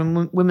sad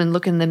when women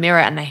look in the mirror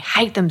and they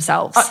hate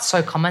themselves. Oh, it's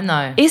so common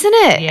though. Isn't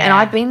it? Yeah. And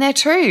I've been there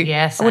too.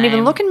 Yes. I wouldn't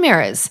even look in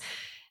mirrors.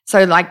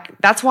 So like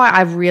that's why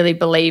I really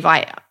believe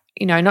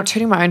not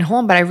tooting my own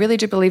horn, but I really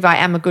do believe I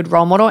am a good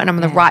role model and I'm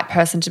the right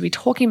person to be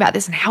talking about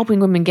this and helping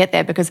women get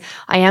there, because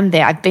I am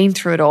there. I've been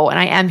through it all, and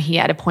I am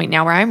here at a point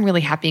now where I'm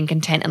really happy and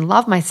content and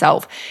love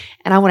myself,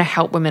 and I want to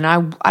help women.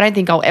 I don't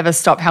think I'll ever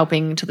stop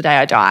helping until the day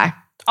I die.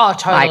 Oh,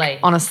 totally. Like,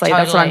 honestly,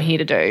 that's what I'm here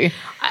to do.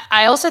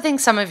 I also think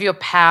some of your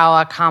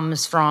power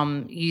comes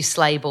from you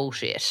slay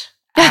bullshit.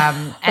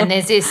 And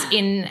there's this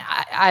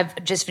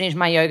I've just finished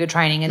my yoga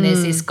training, and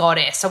there's this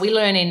goddess. So we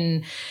learn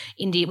in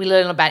India, we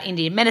learn about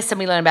Indian medicine,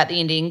 we learn about the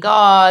Indian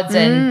gods,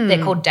 and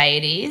they're called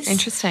deities.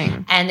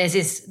 Interesting. And there's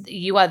this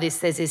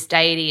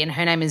deity, and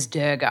her name is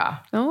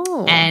Durga.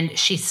 Oh. And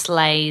she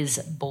slays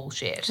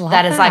bullshit. Love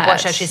that is like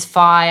that. she's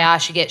fire,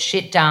 she gets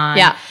shit done,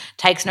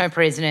 takes no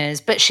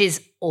prisoners, but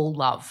she's all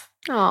love.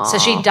 So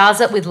she does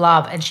it with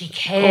love and she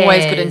cares.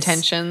 Always good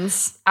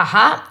intentions.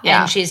 Yeah.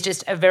 And she's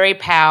just a very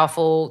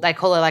powerful, they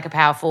call her like a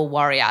powerful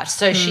warrior.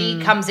 So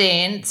she comes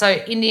in. So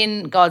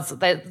Indian gods,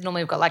 they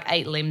normally have got like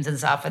 8 limbs and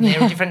stuff and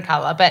they're a different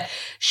colour, but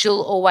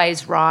she'll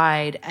always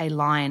ride a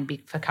lion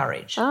for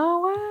courage. Oh,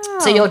 wow.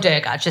 So you're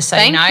Durga, just so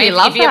Thank you know. you.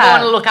 Love if you ever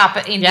want to look up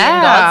at Indian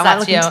gods,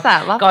 that's your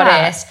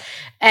goddess.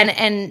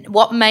 And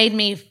what made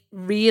me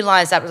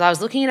realise that was I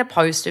was looking at a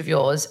post of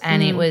yours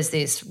and it was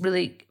this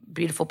really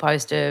beautiful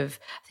post of,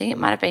 I think it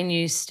might have been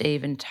you,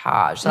 Steve, and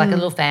Taj, so like a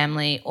little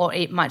family, or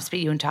it might just be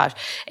you and Taj.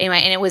 Anyway,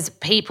 and it was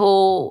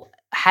people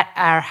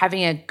are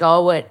having a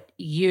go at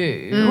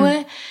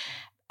you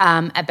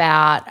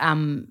about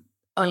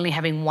only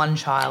having one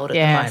child at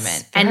the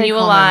moment. And you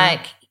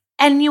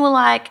were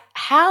like,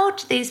 how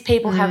do these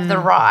people have the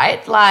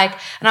right? Like,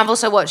 and I've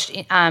also watched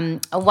a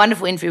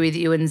wonderful interview with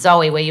you and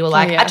Zoe where you were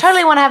like, I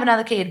totally want to have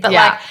another kid, but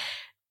like,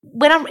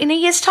 when I'm in a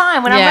year's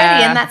time, when I'm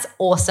ready, and that's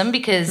awesome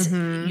because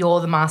you're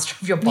the master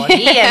of your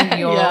body and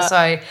you're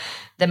also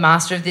the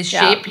master of this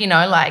ship, you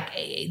know, like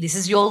this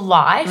is your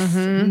life,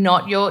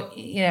 not your,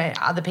 you know,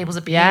 other people's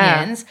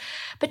opinions.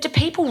 But do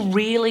people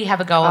really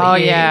have a go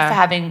at you for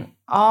having,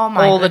 oh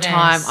my all goodness. The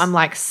time. I'm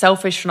like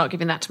selfish for not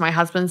giving that to my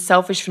husband,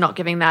 selfish for not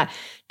giving that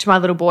to my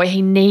little boy.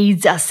 He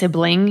needs a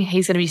sibling.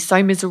 He's going to be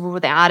so miserable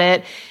without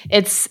it.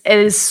 It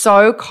is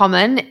so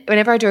common.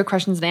 Whenever I do a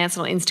questions and answers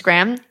on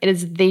Instagram, it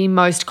is the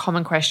most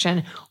common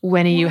question,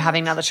 when are you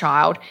having another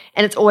child?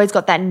 And it's always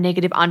got that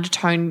negative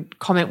undertone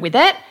comment with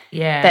it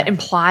that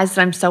implies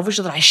that I'm selfish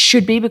or that I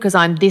should be because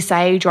I'm this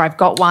age or I've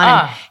got one.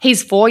 And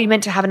he's 4, you're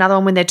meant to have another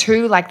one when they're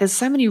 2. Like there's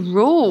so many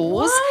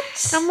rules.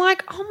 What? And I'm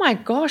like, oh my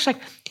gosh, like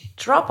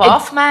drop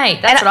off, mate.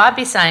 That's what I'd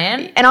be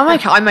saying. And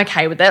I'm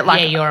okay with it.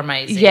 Like, you're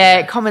amazing.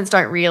 Yeah, comments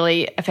don't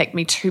really affect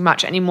me too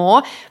much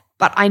anymore.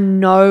 But I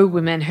know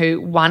women who,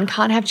 1,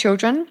 can't have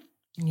children,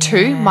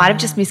 2, might have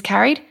just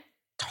miscarried,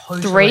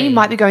 3,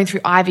 might be going through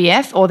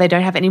IVF or they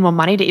don't have any more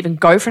money to even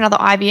go for another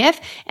IVF.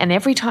 And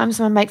every time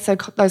someone makes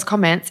those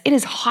comments, it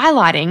is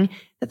highlighting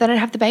that they don't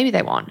have the baby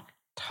they want.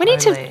 We need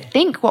to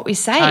think what we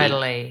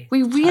say.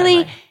 We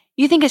really...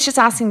 You think it's just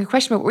asking a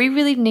question, but we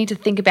really need to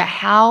think about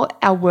how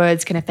our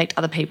words can affect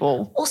other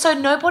people. Also,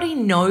 nobody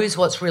knows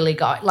what's really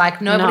going.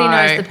 Like nobody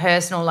knows the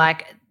personal.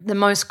 Like the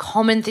most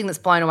common thing that's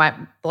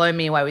blown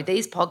me away with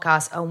these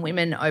podcasts are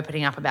women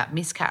opening up about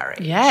miscarriage.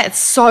 Yeah, it's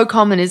so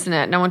common, isn't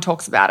it? No one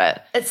talks about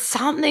it. It's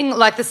something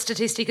like the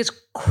statistic is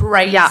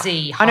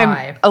crazy high. I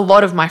know a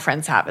lot of my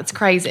friends have. It's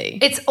crazy.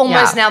 It's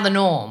almost now the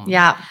norm.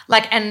 Yeah.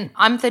 Like, and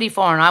I'm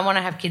 34 and I want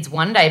to have kids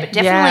one day, but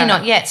definitely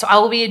not yet. So I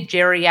will be a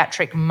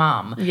geriatric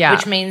mum,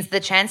 which means the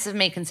chance of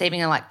me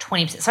conceiving are like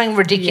 20%, something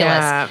ridiculous.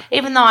 Yeah.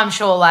 Even though I'm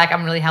sure like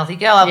I'm a really healthy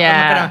girl, I'm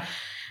not going to.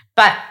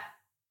 But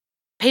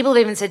people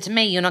have even said to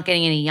me, you're not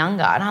getting any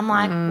younger. And I'm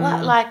like,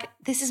 what? Like,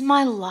 this is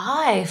my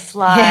life.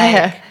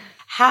 Like,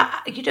 how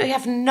you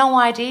have no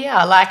idea.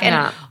 Like,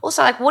 and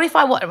also like, what if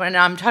and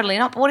I'm totally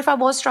not, but what if I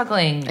was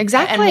struggling and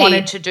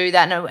wanted to do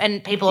that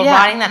and people are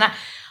writing that? And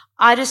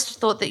I just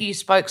thought that you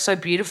spoke so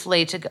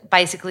beautifully to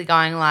basically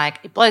going like,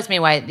 it blows me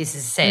away that this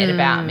is said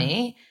about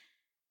me.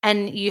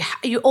 And you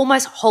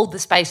almost hold the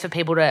space for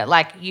people to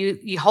like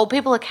you hold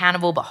people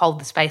accountable, but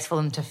hold the space for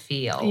them to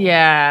feel.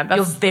 Yeah, that's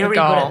you're very good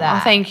at that.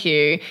 Oh, thank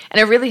you.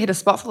 And it really hit a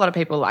spot for a lot of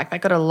people. Like they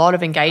got a lot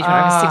of engagement,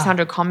 over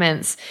 600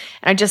 comments.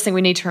 And I just think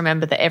we need to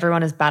remember that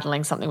everyone is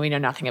battling something we know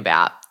nothing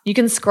about. You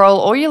can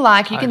scroll all you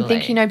like. You can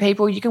think you know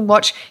people. You can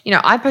watch. You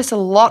know, I post a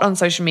lot on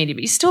social media,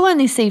 but you still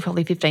only see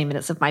probably 15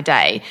 minutes of my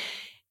day.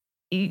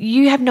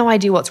 You have no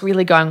idea what's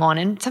really going on.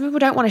 And some people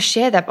don't want to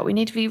share that, but we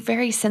need to be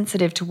very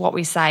sensitive to what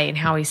we say and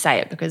how we say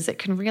it because it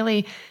can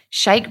really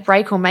shake,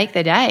 break, or make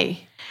their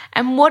day.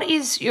 And what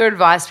is your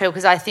advice, Phil?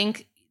 Because I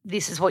think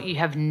this is what you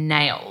have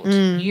nailed.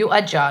 You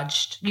are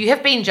judged. You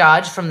have been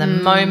judged from the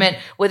moment,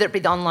 whether it be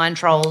the online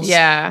trolls,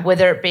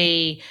 whether it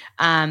be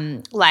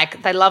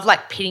like they love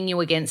like pitting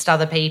you against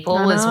other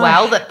people as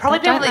well, that probably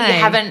people that you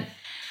haven't.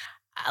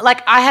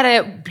 Like I had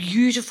a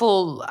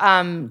beautiful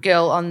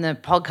girl on the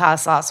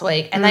podcast last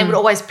week and they would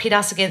always pit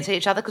us against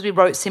each other because we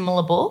wrote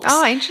similar books.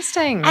 Oh,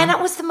 interesting. And it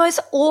was the most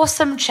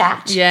awesome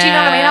chat. Yeah. Do you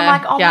know what I mean? I'm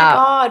like, oh my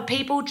God,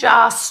 people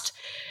just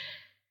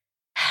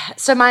 –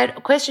 so my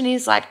question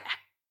is like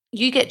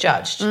you get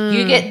judged.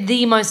 You get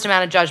the most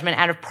amount of judgment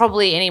out of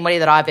probably anybody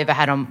that I've ever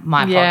had on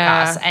my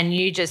podcast and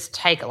you just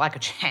take it like a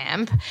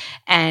champ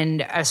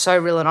and are so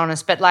real and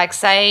honest. But like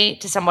say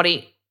to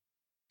somebody –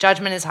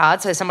 judgment is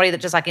hard. So somebody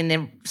that just like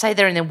say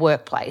they're in their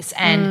workplace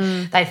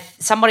and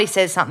somebody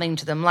says something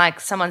to them, like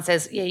someone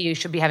says, yeah, you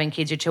should be having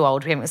kids, you're too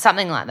old to be having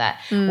something like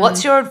that.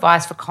 What's your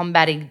advice for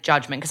combating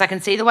judgment? Because I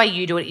can see the way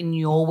you do it in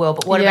your world,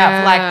 but what about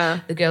for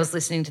like the girls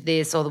listening to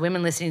this or the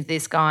women listening to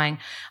this going,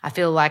 I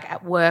feel like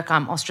at work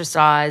I'm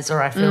ostracized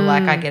or I feel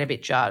like I get a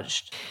bit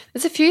judged?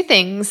 There's a few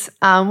things.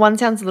 One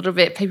sounds a little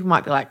bit, people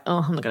might be like,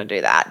 oh, I'm not going to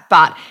do that.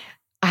 But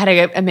I had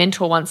a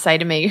mentor once say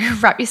to me,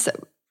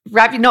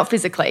 wrap not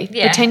physically.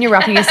 Pretend you're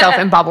wrapping yourself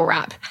in bubble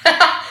wrap.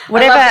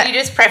 Whatever. I love that you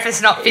just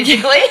preface not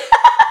physically.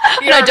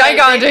 No, don't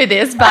go and do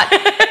this. But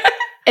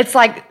It's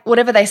like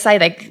whatever they say,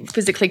 they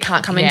physically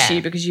can't come into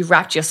you because you've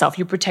wrapped yourself,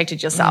 you've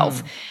protected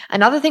yourself.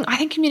 Another thing, I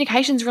think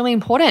communication is really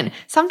important.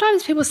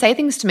 Sometimes people say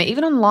things to me,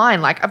 even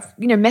online, like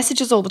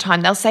messages all the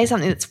time. They'll say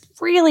something that's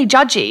really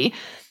judgy,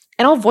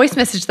 and I'll voice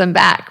message them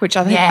back, which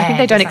I think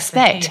they don't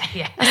expect.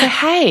 I say,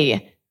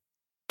 hey,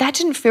 that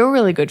didn't feel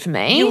really good for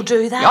me. You'll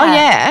do that? Oh,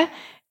 yeah.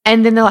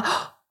 And then they're like,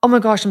 oh my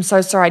gosh, I'm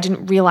so sorry. I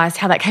didn't realize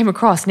how that came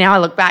across. Now I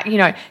look back,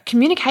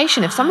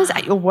 communication. If someone's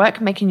at your work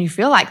making you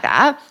feel like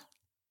that,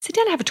 sit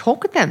down and have a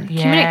talk with them.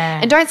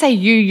 And don't say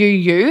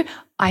you.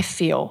 I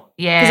feel.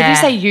 Yeah. Because if you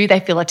say you, they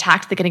feel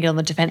attacked. They're going to get on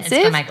the defensive.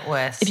 It's going to make it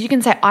worse. If you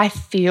can say, I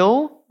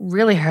feel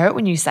really hurt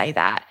when you say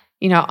that.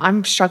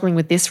 I'm struggling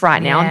with this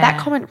right now. And that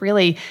comment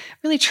really,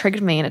 really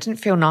triggered me and it didn't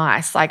feel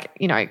nice. Like,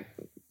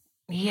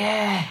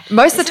 Yeah.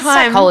 Most of the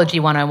time. Psychology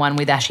 101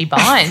 with Ashy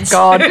Bynes.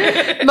 God.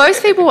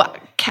 Most people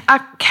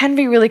can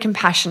be really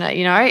compassionate,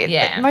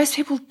 Yeah. Most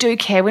people do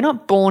care. We're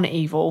not born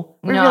evil.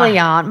 We really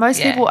aren't.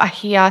 Most people are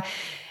here.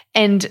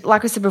 And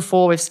like I said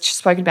before, we've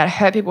spoken about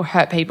hurt people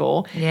hurt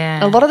people. Yeah.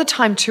 And a lot of the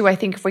time too, I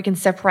think if we can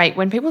separate,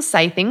 when people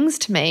say things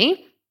to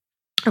me,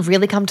 I've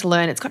really come to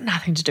learn it's got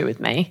nothing to do with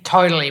me.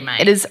 Totally, mate.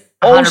 It is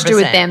all 100%. to do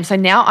with them. So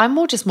now I'm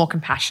more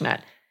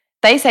compassionate.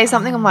 They say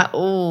something, I'm like,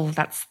 oh,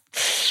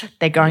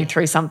 they're going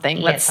through something.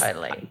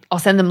 Totally. I'll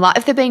send them,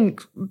 if they're being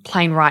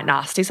plain right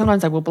nasty,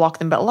 sometimes I will block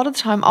them. But a lot of the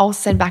time I'll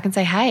send back and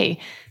say, hey,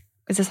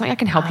 is there something I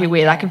can help you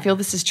with? I can feel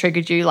this has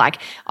triggered you. Like,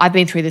 I've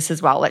been through this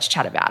as well. Let's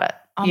chat about it.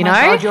 Oh my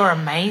God, you're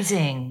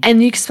amazing.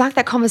 And you spark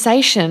that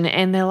conversation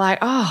and they're like,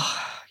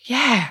 oh,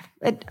 yeah,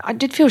 I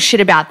did feel shit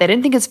about that. I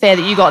didn't think it's fair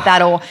that you got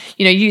that, or,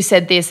 you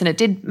said this and it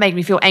did make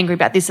me feel angry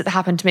about this that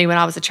happened to me when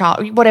I was a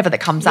child, whatever that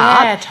comes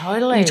up. Yeah,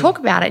 totally. And you talk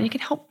about it and you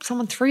can help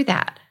someone through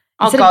that.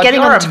 Oh, Instead God, of getting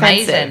you're on the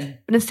defensive. amazing.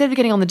 But instead of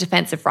getting on the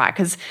defensive, right,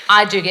 because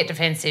I do get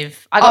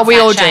defensive. I got we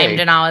all fat-shamed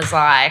do. and I was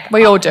like,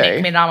 we all do.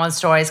 I'm on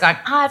stories going,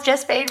 I've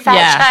just been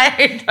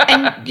fat-shamed.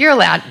 And you're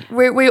allowed.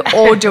 We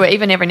all do it,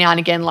 even every now and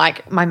again,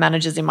 like my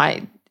manager's in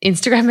my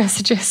Instagram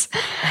messages.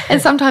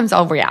 And sometimes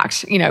I'll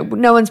react.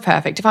 No one's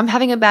perfect. If I'm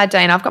having a bad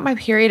day and I've got my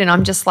period and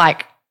I'm just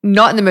like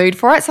not in the mood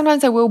for it,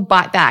 sometimes I will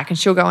bite back and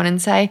she'll go in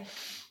and say,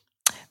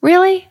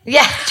 really?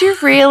 Yeah. Do you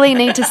really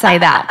need to say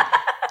that?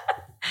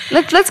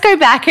 Let's go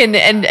back and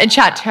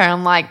chat to her.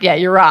 I'm like, yeah,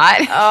 you're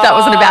right. That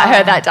wasn't about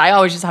her that day.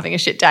 I was just having a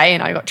shit day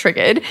and I got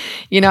triggered.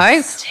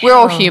 We're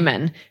all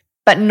human.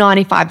 But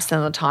 95%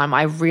 of the time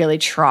I really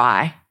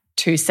try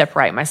to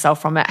separate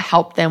myself from it,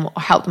 help them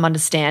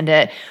understand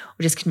it,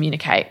 or just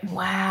communicate.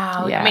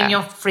 Wow. Yeah. I mean,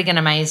 you're friggin'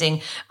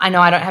 amazing. I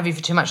know I don't have you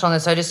for too much longer,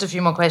 so just a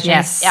few more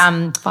questions. Yes.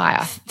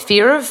 Fire.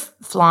 Fear of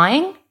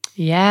flying?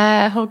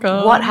 Yeah. Oh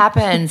God. What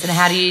happens and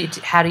how do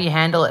you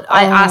handle it?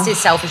 I ask this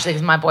selfishly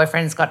because my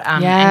boyfriend's got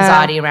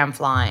anxiety around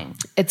flying.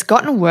 It's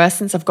gotten worse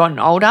since I've gotten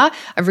older.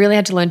 I've really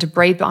had to learn to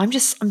breathe, but I'm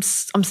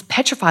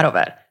petrified of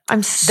it.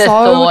 I'm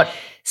so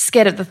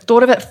scared of the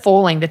thought of it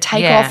falling. The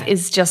takeoff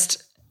is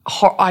just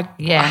I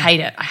hate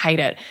it. I hate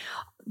it.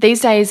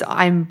 These days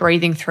I'm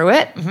breathing through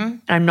it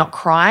and I'm not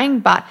crying,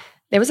 but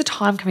there was a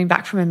time coming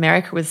back from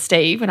America with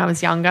Steve when I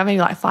was younger, maybe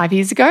like 5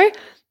 years ago.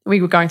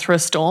 We were going through a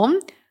storm.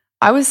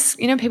 I was,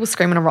 people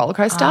scream on a roller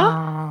coaster.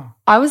 Oh.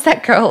 I was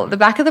that girl at the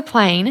back of the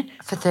plane.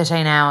 For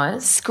 13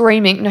 hours?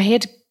 Screaming. No, he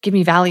had to give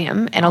me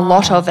Valium and a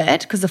lot of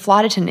it because the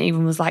flight attendant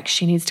even was like,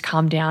 she needs to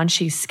calm down.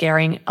 She's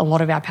scaring a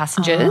lot of our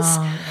passengers.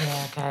 Oh,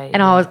 yeah, okay.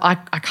 And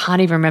I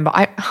can't even remember.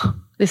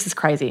 This is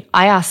crazy.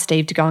 I asked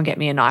Steve to go and get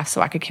me a knife so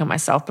I could kill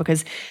myself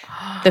because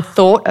the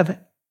thought of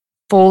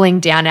falling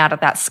down out of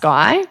that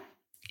sky,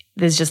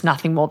 there's just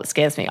nothing more that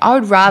scares me. I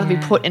would rather be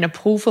put in a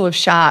pool full of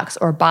sharks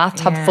or a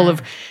bathtub full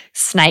of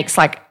snakes.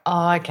 Like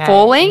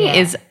falling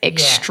is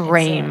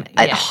extreme.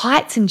 At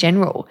heights in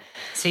general.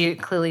 So you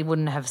clearly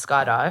wouldn't have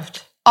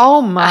skydived.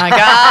 Oh my God.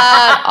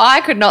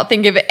 I could not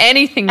think of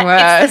anything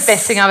worse. It's the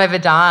best thing I've ever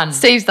done.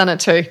 Steve's done it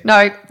too.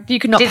 No, you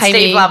could not pay me. Did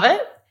Steve love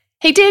it?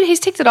 He did. He's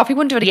ticked it off. He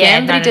wouldn't do it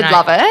again, but he did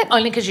love it.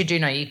 Only because you do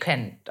know you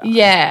can.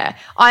 Yeah.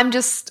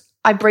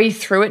 I breathe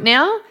through it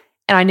now.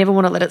 And I never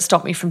want to let it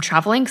stop me from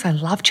traveling because I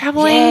love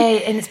traveling. Yeah,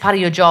 and it's part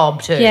of your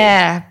job too.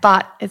 Yeah,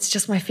 but it's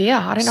just my fear.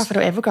 I don't know if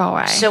it'll ever go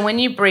away. So when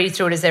you breathe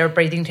through it, is there a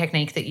breathing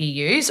technique that you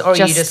use or are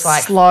you just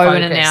like slow focus?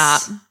 in and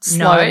out?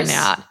 Slow in and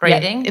out.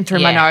 Breathing? And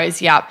through my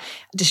nose,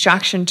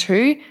 Distraction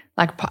too,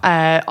 like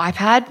iPad.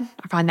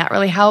 I find that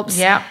really helps.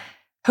 Yeah.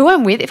 Who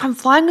I'm with, if I'm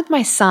flying with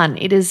my son,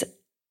 it is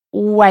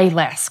way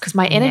less because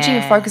my energy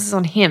and focus is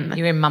on him.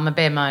 You're in mama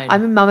bear mode.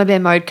 I'm in mama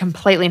bear mode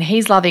completely and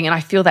he's loving and I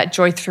feel that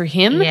joy through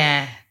him.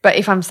 Yeah. But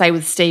if I'm, say,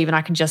 with Steve and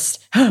I can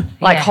just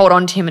hold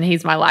on to him and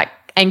he's my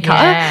anchor,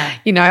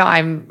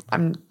 I'm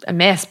a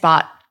mess.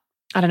 But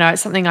I don't know,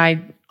 it's something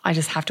I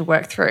just have to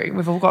work through.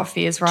 We've all got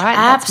fears, right?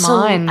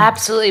 Absolutely. That's mine.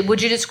 Absolutely. Would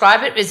you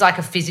describe it as like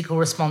a physical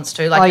response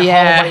too? Like the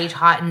whole body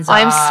tightens up?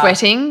 I'm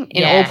sweating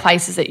in all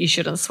places that you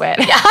shouldn't sweat.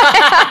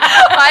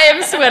 I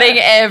am sweating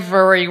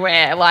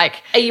everywhere.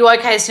 Are you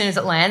okay as soon as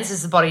it lands?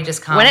 Does the body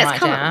just calm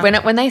down?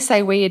 When they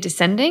say we are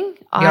descending,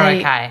 you're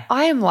okay.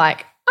 I am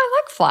like, I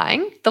like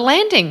flying. The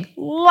landing,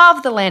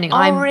 love the landing.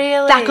 I'm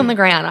really? back on the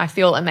ground. I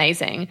feel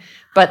amazing.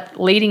 But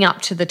leading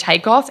up to the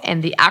takeoff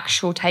and the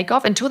actual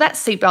takeoff, until that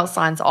seatbelt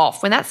sign's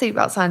off, when that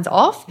seatbelt sign's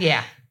off,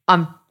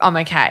 I'm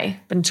okay.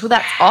 But until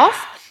that's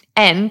off,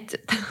 and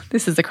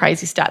this is a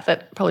crazy stat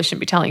that probably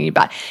shouldn't be telling you,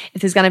 but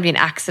if there's going to be an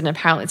accident,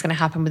 apparently it's going to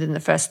happen within the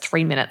first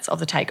 3 minutes of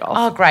the takeoff.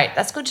 Oh, great.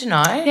 That's good to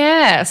know.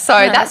 Yeah. So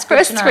that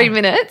first 3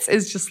 minutes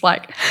is just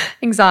like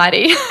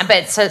anxiety.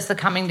 So it's the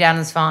coming down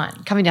is fine.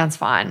 Coming down's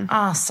fine.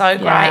 Oh, so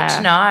great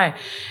to know.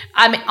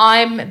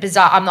 I'm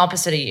bizarre. I'm the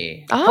opposite of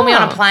you. Put me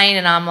on a plane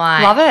and I'm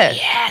like, love it.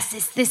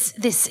 Yes,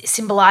 this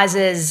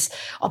symbolizes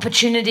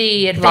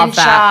opportunity,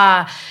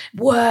 adventure,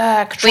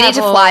 work, travel. We need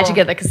to fly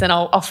together because then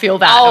I'll feel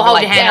that. I'll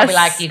hold your hand. I'll be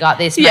like, you got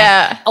this, mate.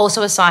 Yeah.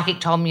 Also, a psychic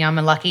told me I'm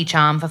a lucky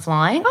charm for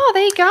flying. Oh,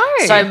 there you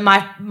go. So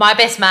my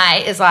best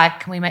mate is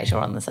like, can we make sure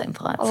we're on the same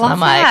flight? I love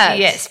that. Like,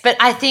 yes. But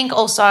I think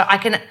also I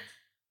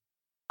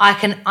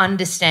can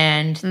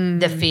understand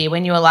the fear.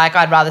 When you were like,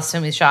 I'd rather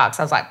swim with sharks,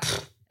 I was like,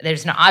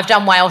 I've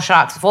done whale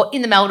sharks before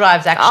in the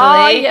Maldives actually.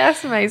 Oh,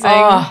 yes, amazing.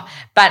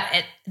 But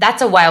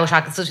that's a whale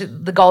shark. It's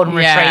the golden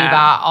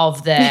retriever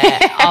of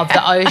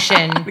the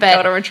ocean. The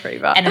golden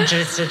retriever. And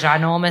just a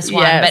ginormous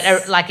one.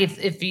 Yes. But like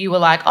if you were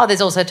like, oh, there's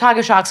also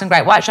tiger sharks and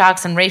great white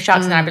sharks and reef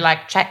sharks, and I'd be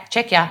like,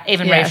 check ya.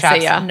 Even reef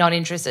sharks, not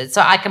interested.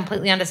 So I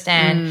completely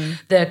understand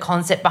the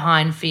concept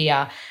behind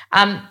fear.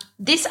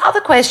 This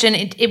other question,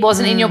 it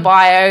wasn't in your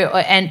bio,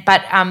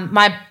 but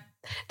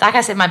like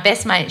I said, my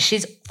best mate,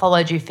 she's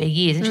followed you for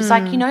years. And she's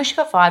like, she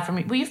got fired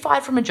from – were you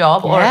fired from a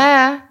job?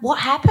 Yeah. Or what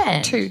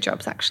happened? 2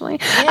 jobs actually.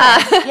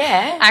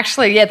 Yeah.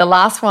 Actually, the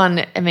last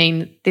one, I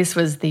mean, this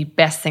was the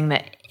best thing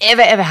that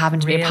ever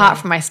happened to me apart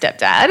from my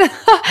stepdad.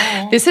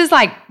 This is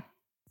like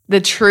the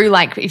true,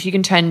 like, if you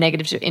can turn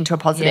negative into a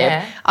positive.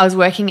 Yeah. I was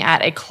working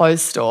at a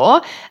clothes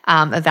store,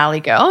 a Valley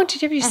Girl.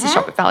 Did you ever used to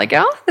shop at Valley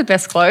Girl? The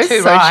best clothes,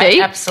 cheap.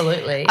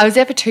 Absolutely. I was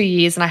there for 2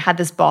 years and I had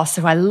this boss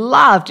who I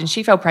loved, and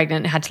she fell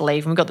pregnant and had to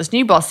leave, and we got this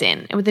new boss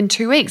in. And within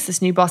 2 weeks,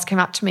 this new boss came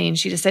up to me and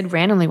she just said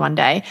randomly one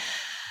day,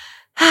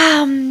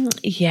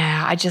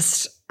 I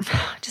just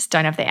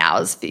don't have the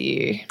hours for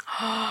you.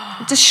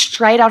 Just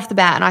straight off the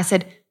bat. And I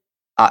said,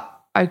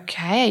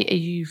 okay, are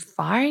you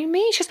firing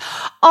me? She goes,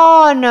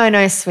 oh,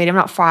 no, sweet, I'm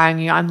not firing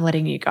you. I'm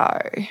letting you go.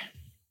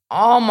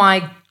 Oh,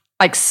 my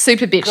like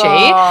super bitchy.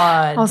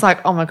 God. I was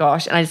like, oh, my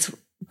gosh. And I just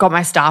got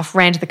my stuff,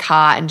 ran to the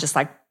car and just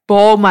like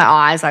bawled my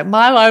eyes like,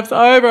 my life's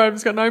over. I've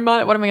just got no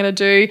money. What am I going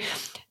to do?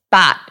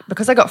 But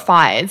because I got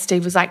fired,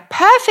 Steve was like,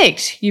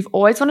 perfect. You've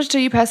always wanted to do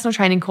your personal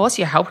training course.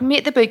 You're helping me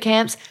at the boot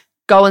camps.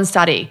 Go and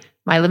study.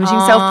 My limiting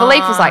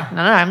self-belief was like,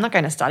 no, I'm not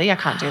going to study. I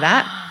can't do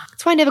that.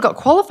 That's why I never got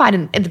qualified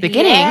in the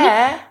beginning.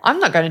 Yeah. I'm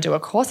not going to do a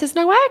course. There's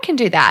no way I can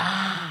do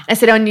that. I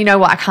said, oh, and you know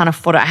what? I can't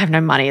afford it. I have no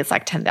money. It's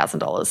like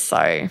 $10,000,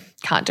 so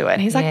can't do it.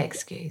 And he's like,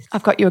 excuse.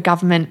 I've got you a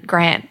government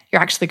grant.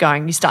 You're actually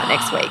going. You start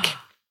next week.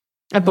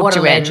 I booked what a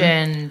you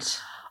legend. In.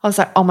 I was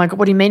like, oh, my God,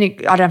 what do you mean?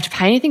 I don't have to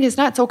pay anything? He goes,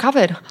 no, it's all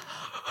covered.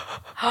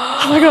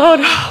 Oh, my God.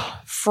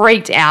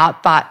 Freaked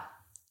out, but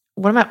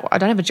I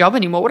don't have a job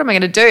anymore. What am I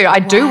going to do? I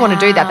do want to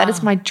do that. That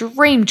is my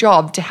dream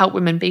job, to help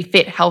women be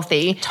fit,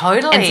 healthy,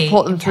 and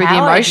support them through the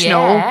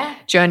emotional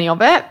journey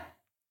of it.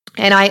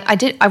 And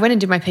I went and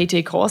did my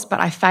PT course,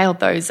 but I failed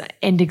those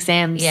end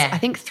exams, I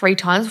think 3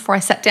 times before I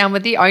sat down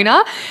with the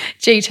owner,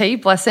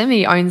 GT, bless him.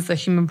 He owns the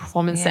Human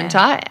Performance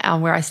Centre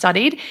where I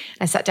studied.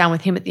 I sat down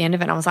with him at the end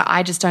of it and I was like,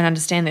 I just don't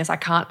understand this. I've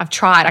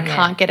tried. I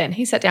can't get it. And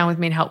he sat down with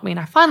me and helped me and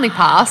I finally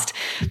passed.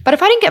 But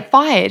if I didn't get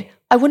fired,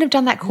 I wouldn't have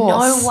done that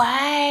course. No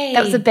way.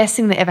 That was the best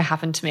thing that ever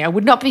happened to me. I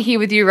would not be here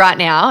with you right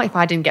now if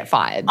I didn't get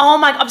fired. Oh,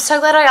 my, I'm so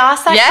glad I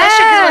asked that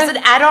question because it was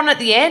an add-on at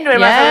the end where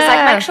my friend was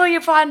like, make sure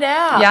you find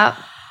out. Yeah.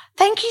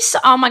 Thank you so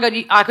 – oh, my God,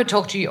 I could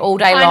talk to you all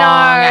day long.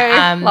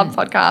 I know. Love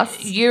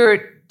podcasts.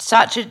 You're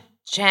such a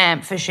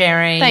champ for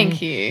sharing.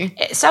 Thank you.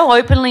 So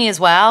openly as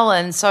well,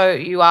 and so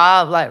you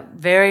are like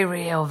very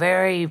real,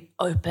 very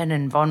open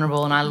and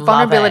vulnerable, and I love it.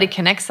 Vulnerability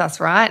connects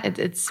us, right?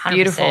 It's 100%.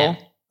 Beautiful.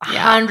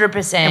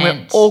 100%. And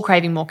we're all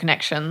craving more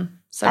connection.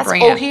 So that's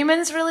bring all it.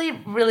 Humans really,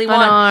 really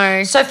want. I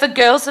know. So for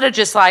girls that are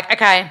just like,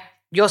 okay,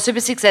 you're super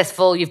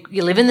successful,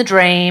 you live in the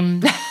dream.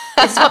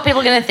 This is what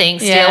people are going to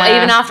think still.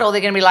 Even after all, they're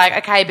going to be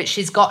like, okay, but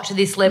she's got to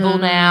this level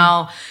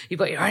now. You've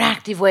got your own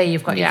activewear.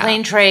 You've got your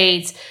clean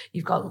treats.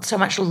 You've got so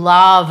much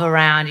love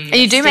around you. And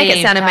you do make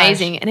it sound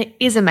amazing, and it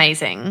is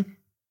amazing.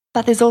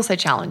 But there's also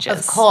challenges.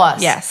 Of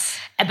course. Yes.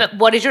 But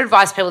what is your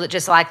advice to people that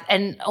just like,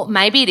 and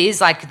maybe it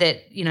is like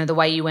that, you know, the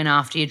way you went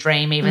after your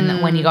dream, even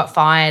that when you got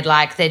fired,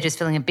 like they're just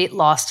feeling a bit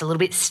lost, a little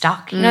bit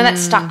stuck. You know, that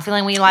stuck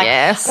feeling where you're like,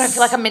 I don't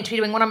feel like I'm meant to be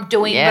doing what I'm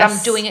doing, but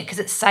I'm doing it because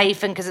it's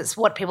safe and because it's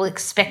what people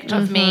expect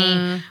of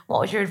me. What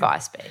would your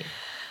advice be?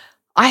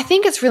 I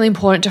think it's really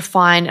important to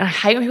find, and I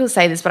hate when people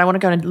say this, but I want to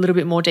go a little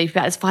bit more deep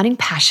about it, is finding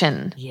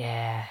passion.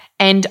 Yeah.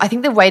 And I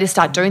think the way to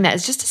start doing that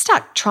is just to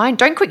start trying.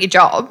 Don't quit your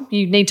job.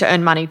 You need to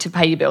earn money to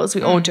pay your bills.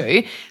 We all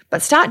do.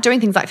 But start doing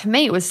things like, for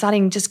me, it was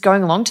starting just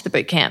going along to the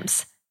boot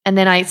camps. And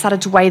then I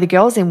started to weigh the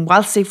girls in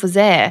while Steve was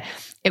there.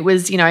 It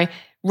was, you know,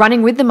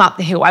 running with them up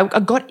the hill. I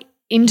got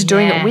into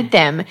doing it with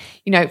them.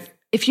 You know,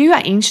 if you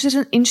are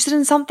interested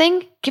in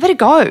something, give it a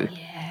go.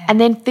 Yeah. And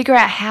then figure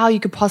out how you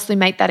could possibly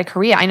make that a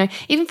career. I know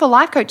even for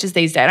life coaches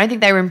these days, I don't think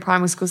they were in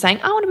primary school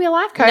saying, I want to be a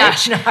life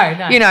coach.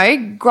 No. You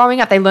know,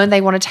 growing up, they learned they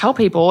want to tell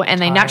people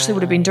and they naturally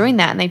would have been doing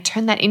that, and they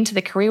turn that into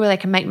the career where they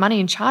can make money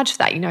and charge for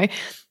that, you know.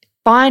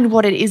 Find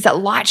what it is that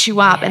lights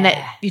you up and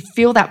that you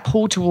feel that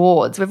pull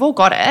towards. We've all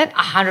got it.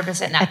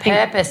 100%. That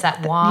purpose,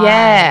 that why.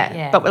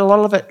 Yeah. But a lot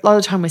of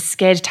the time we're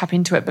scared to tap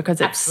into it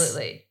because it's,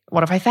 absolutely.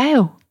 What if I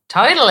fail?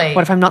 Totally.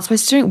 What if I'm not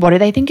supposed to do it? What do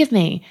they think of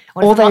me?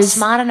 What if I'm not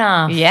smart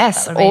enough?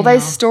 Yes. All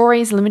those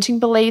stories, limiting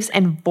beliefs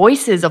and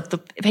voices of the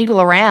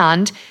people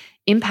around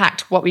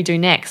impact what we do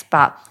next.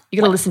 But you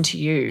got to listen to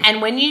you.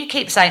 And when you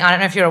keep saying, I don't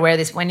know if you're aware of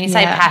this, when you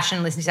say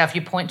passion, listen to yourself,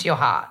 you point to your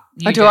heart.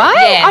 Oh, do I?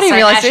 Yeah. I didn't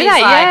realize that.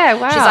 Yeah,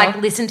 wow. She's like,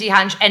 listen to your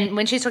hunch. And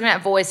when she's talking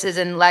about voices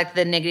and like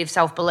the negative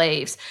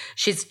self-beliefs,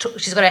 she's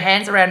got her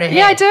hands around her head.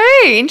 Yeah, I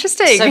do.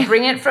 Interesting. So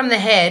bring it from the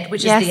head,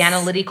 which is the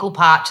analytical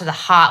part, to the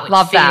heart,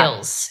 which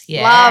feels.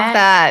 Yeah. Love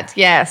that.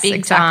 Yes, Big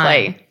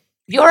exactly. Time.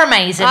 You're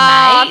amazing,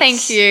 mate. mate.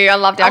 Thank you. I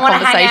loved our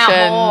conversation.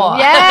 Hang out more.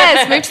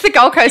 Yes, move to the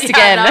Gold Coast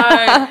again.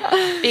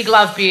 I know. Big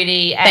love,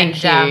 beauty. And,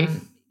 Thank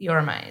you. You're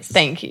amazing.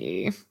 Thank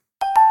you.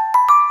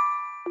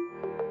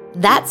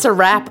 That's a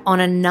wrap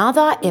on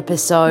another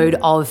episode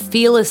of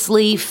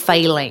Fearlessly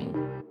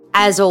Failing.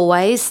 As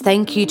always,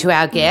 thank you to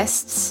our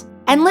guests.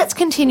 And let's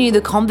continue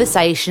the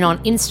conversation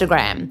on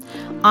Instagram.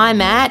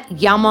 I'm at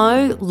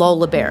Yummo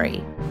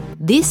Lolaberry.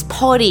 This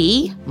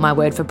poddy, my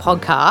word for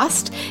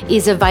podcast,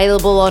 is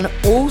available on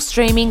all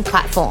streaming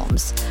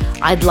platforms.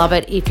 I'd love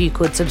it if you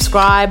could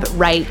subscribe,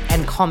 rate,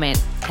 and comment.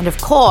 And of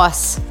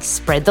course,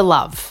 spread the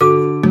love.